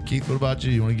 Keith, what about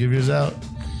you? You want to give yours out?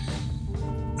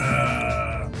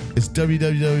 It's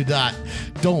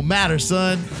www. Matter,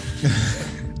 son.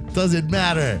 Doesn't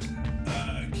matter.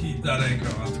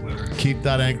 Keith.anchor on Twitter.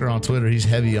 Keith.anchor on Twitter. He's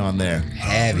heavy on there.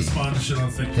 Heavy. Respond to shit on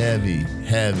Facebook.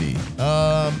 Heavy.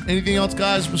 Anything else,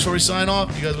 guys, before we sign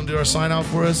off? You guys want to do our sign off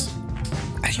for us?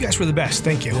 you guys were the best.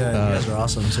 Thank you. Yeah, you guys are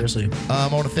awesome. Seriously. I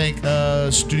want to thank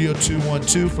Studio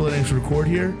 212 for letting us record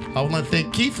here. I want to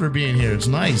thank Keith for being here. It's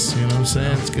nice. You know what I'm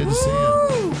saying? It's good to see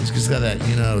him. He's just got that,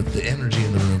 you know, the energy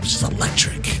in the room. It's just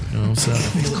electric. You know what I'm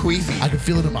saying? It's queefy. I can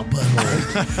feel it in my butthole.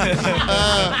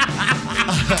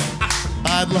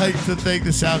 I'd like to thank the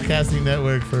Soundcasting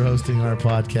Network for hosting our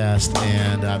podcast,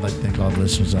 and I'd like to thank all the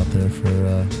listeners out there for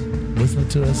listening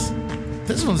to us.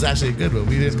 This one's actually a good one.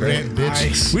 We didn't bitch.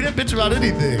 Nice. We didn't bitch about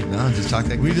anything. No, just talk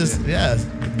that. We just,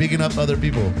 bigging up other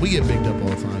people. We get bigged up all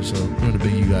the time, so we're going to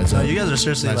big you guys up. You guys are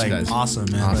seriously Nice like guys.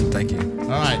 awesome, man. Awesome, Like, thank you. All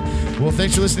right. Well,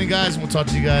 thanks for listening, guys. We'll talk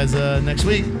to you guys next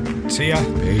week. See ya.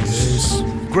 Peace.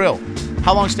 Grill.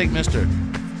 How long steak, mister?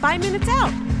 5 minutes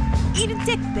out. Eat a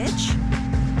dick, bitch.